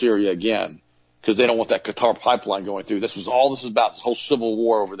attack on Syria again, because they don't want that Qatar pipeline going through. This is all this is about, this whole civil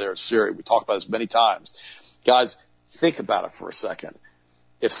war over there in Syria. We talked about this many times. Guys, think about it for a second.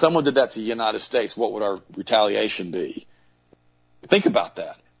 If someone did that to the United States, what would our retaliation be? Think about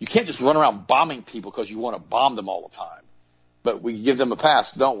that. You can't just run around bombing people because you want to bomb them all the time. But we give them a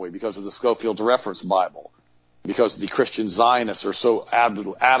pass, don't we, because of the Schofield's Reference Bible. Because the Christian Zionists are so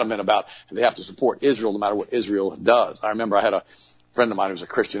adamant about they have to support Israel no matter what Israel does. I remember I had a friend of mine who was a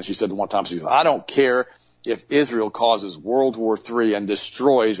Christian, and she said one time, she said, I don't care if Israel causes World War III and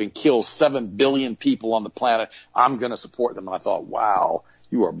destroys and kills 7 billion people on the planet, I'm going to support them. And I thought, wow,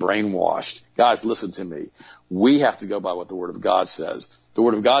 you are brainwashed. Guys, listen to me. We have to go by what the Word of God says. The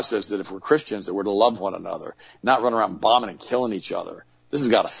Word of God says that if we're Christians, that we're to love one another, not run around bombing and killing each other. This has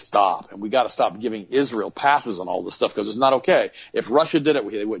got to stop, and we got to stop giving Israel passes on all this stuff because it's not okay. If Russia did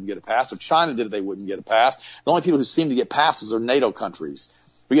it, they wouldn't get a pass. If China did it, they wouldn't get a pass. The only people who seem to get passes are NATO countries.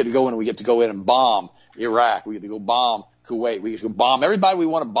 We get to go in and bomb Iraq. We get to go bomb Kuwait. We get to go bomb everybody we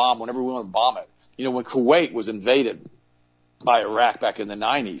want to bomb whenever we want to bomb it. You know, when Kuwait was invaded by Iraq back in the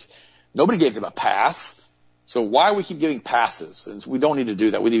 90s, nobody gave them a pass. So why do we keep giving passes? And we don't need to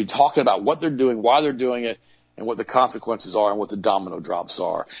do that. We need to be talking about what they're doing, why they're doing it, and what the consequences are and what the domino drops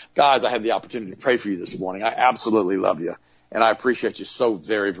are. Guys, I had the opportunity to pray for you this morning. I absolutely love you, and I appreciate you so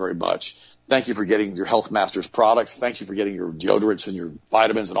very, very much. Thank you for getting your Health Masters products. Thank you for getting your deodorants and your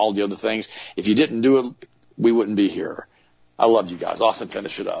vitamins and all the other things. If you didn't do it, we wouldn't be here. I love you guys. Austin,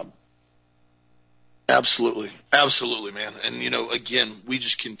 finish it up. Absolutely. Absolutely, man. And, you know, again, we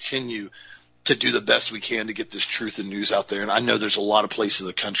just continue to do the best we can to get this truth and news out there. And I know there's a lot of places in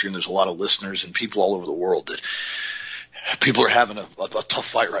the country and there's a lot of listeners and people all over the world that people are having a tough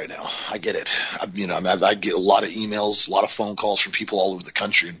fight right now. I get it. I get a lot of emails, a lot of phone calls from people all over the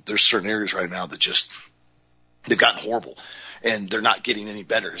country. And there's certain areas right now that just, they've gotten horrible and they're not getting any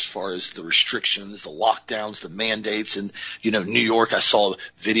better as far as the restrictions, the lockdowns, the mandates. And, you know, New York, I saw a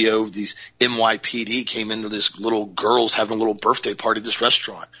video of these NYPD came into this little girls having a little birthday party at this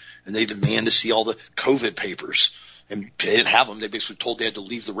restaurant. And they demand to see all the COVID papers. And they didn't have them. They basically told they had to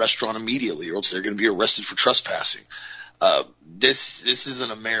leave the restaurant immediately or else they're going to be arrested for trespassing. This is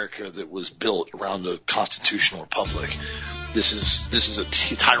an America that was built around the constitutional republic. This is a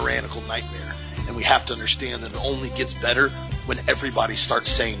tyrannical nightmare. And we have to understand that it only gets better when everybody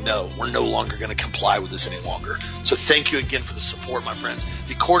starts saying no. We're no longer going to comply with this any longer. So thank you again for the support, my friends.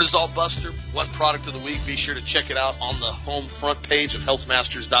 The Cortisol Buster, one product of the week. Be sure to check it out on the home front page of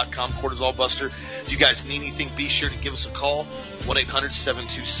healthmasters.com, Cortisol Buster. If you guys need anything, be sure to give us a call,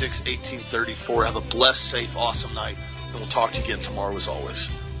 1-800-726-1834. Have a blessed, safe, awesome night, and we'll talk to you again tomorrow as always.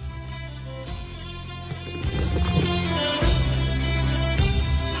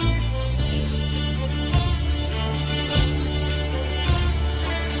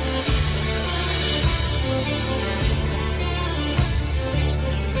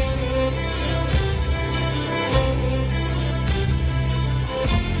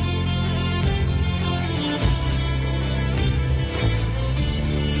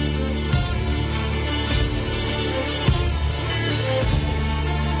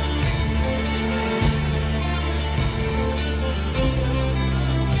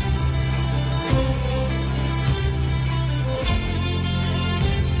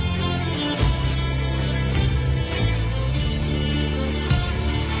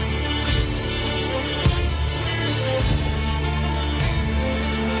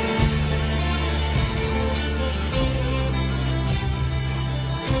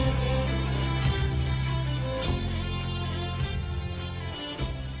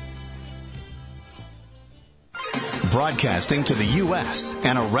 Broadcasting to the U.S.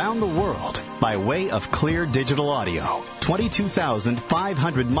 and around the world by way of clear digital audio,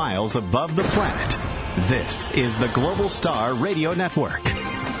 22,500 miles above the planet. This is the Global Star Radio Network.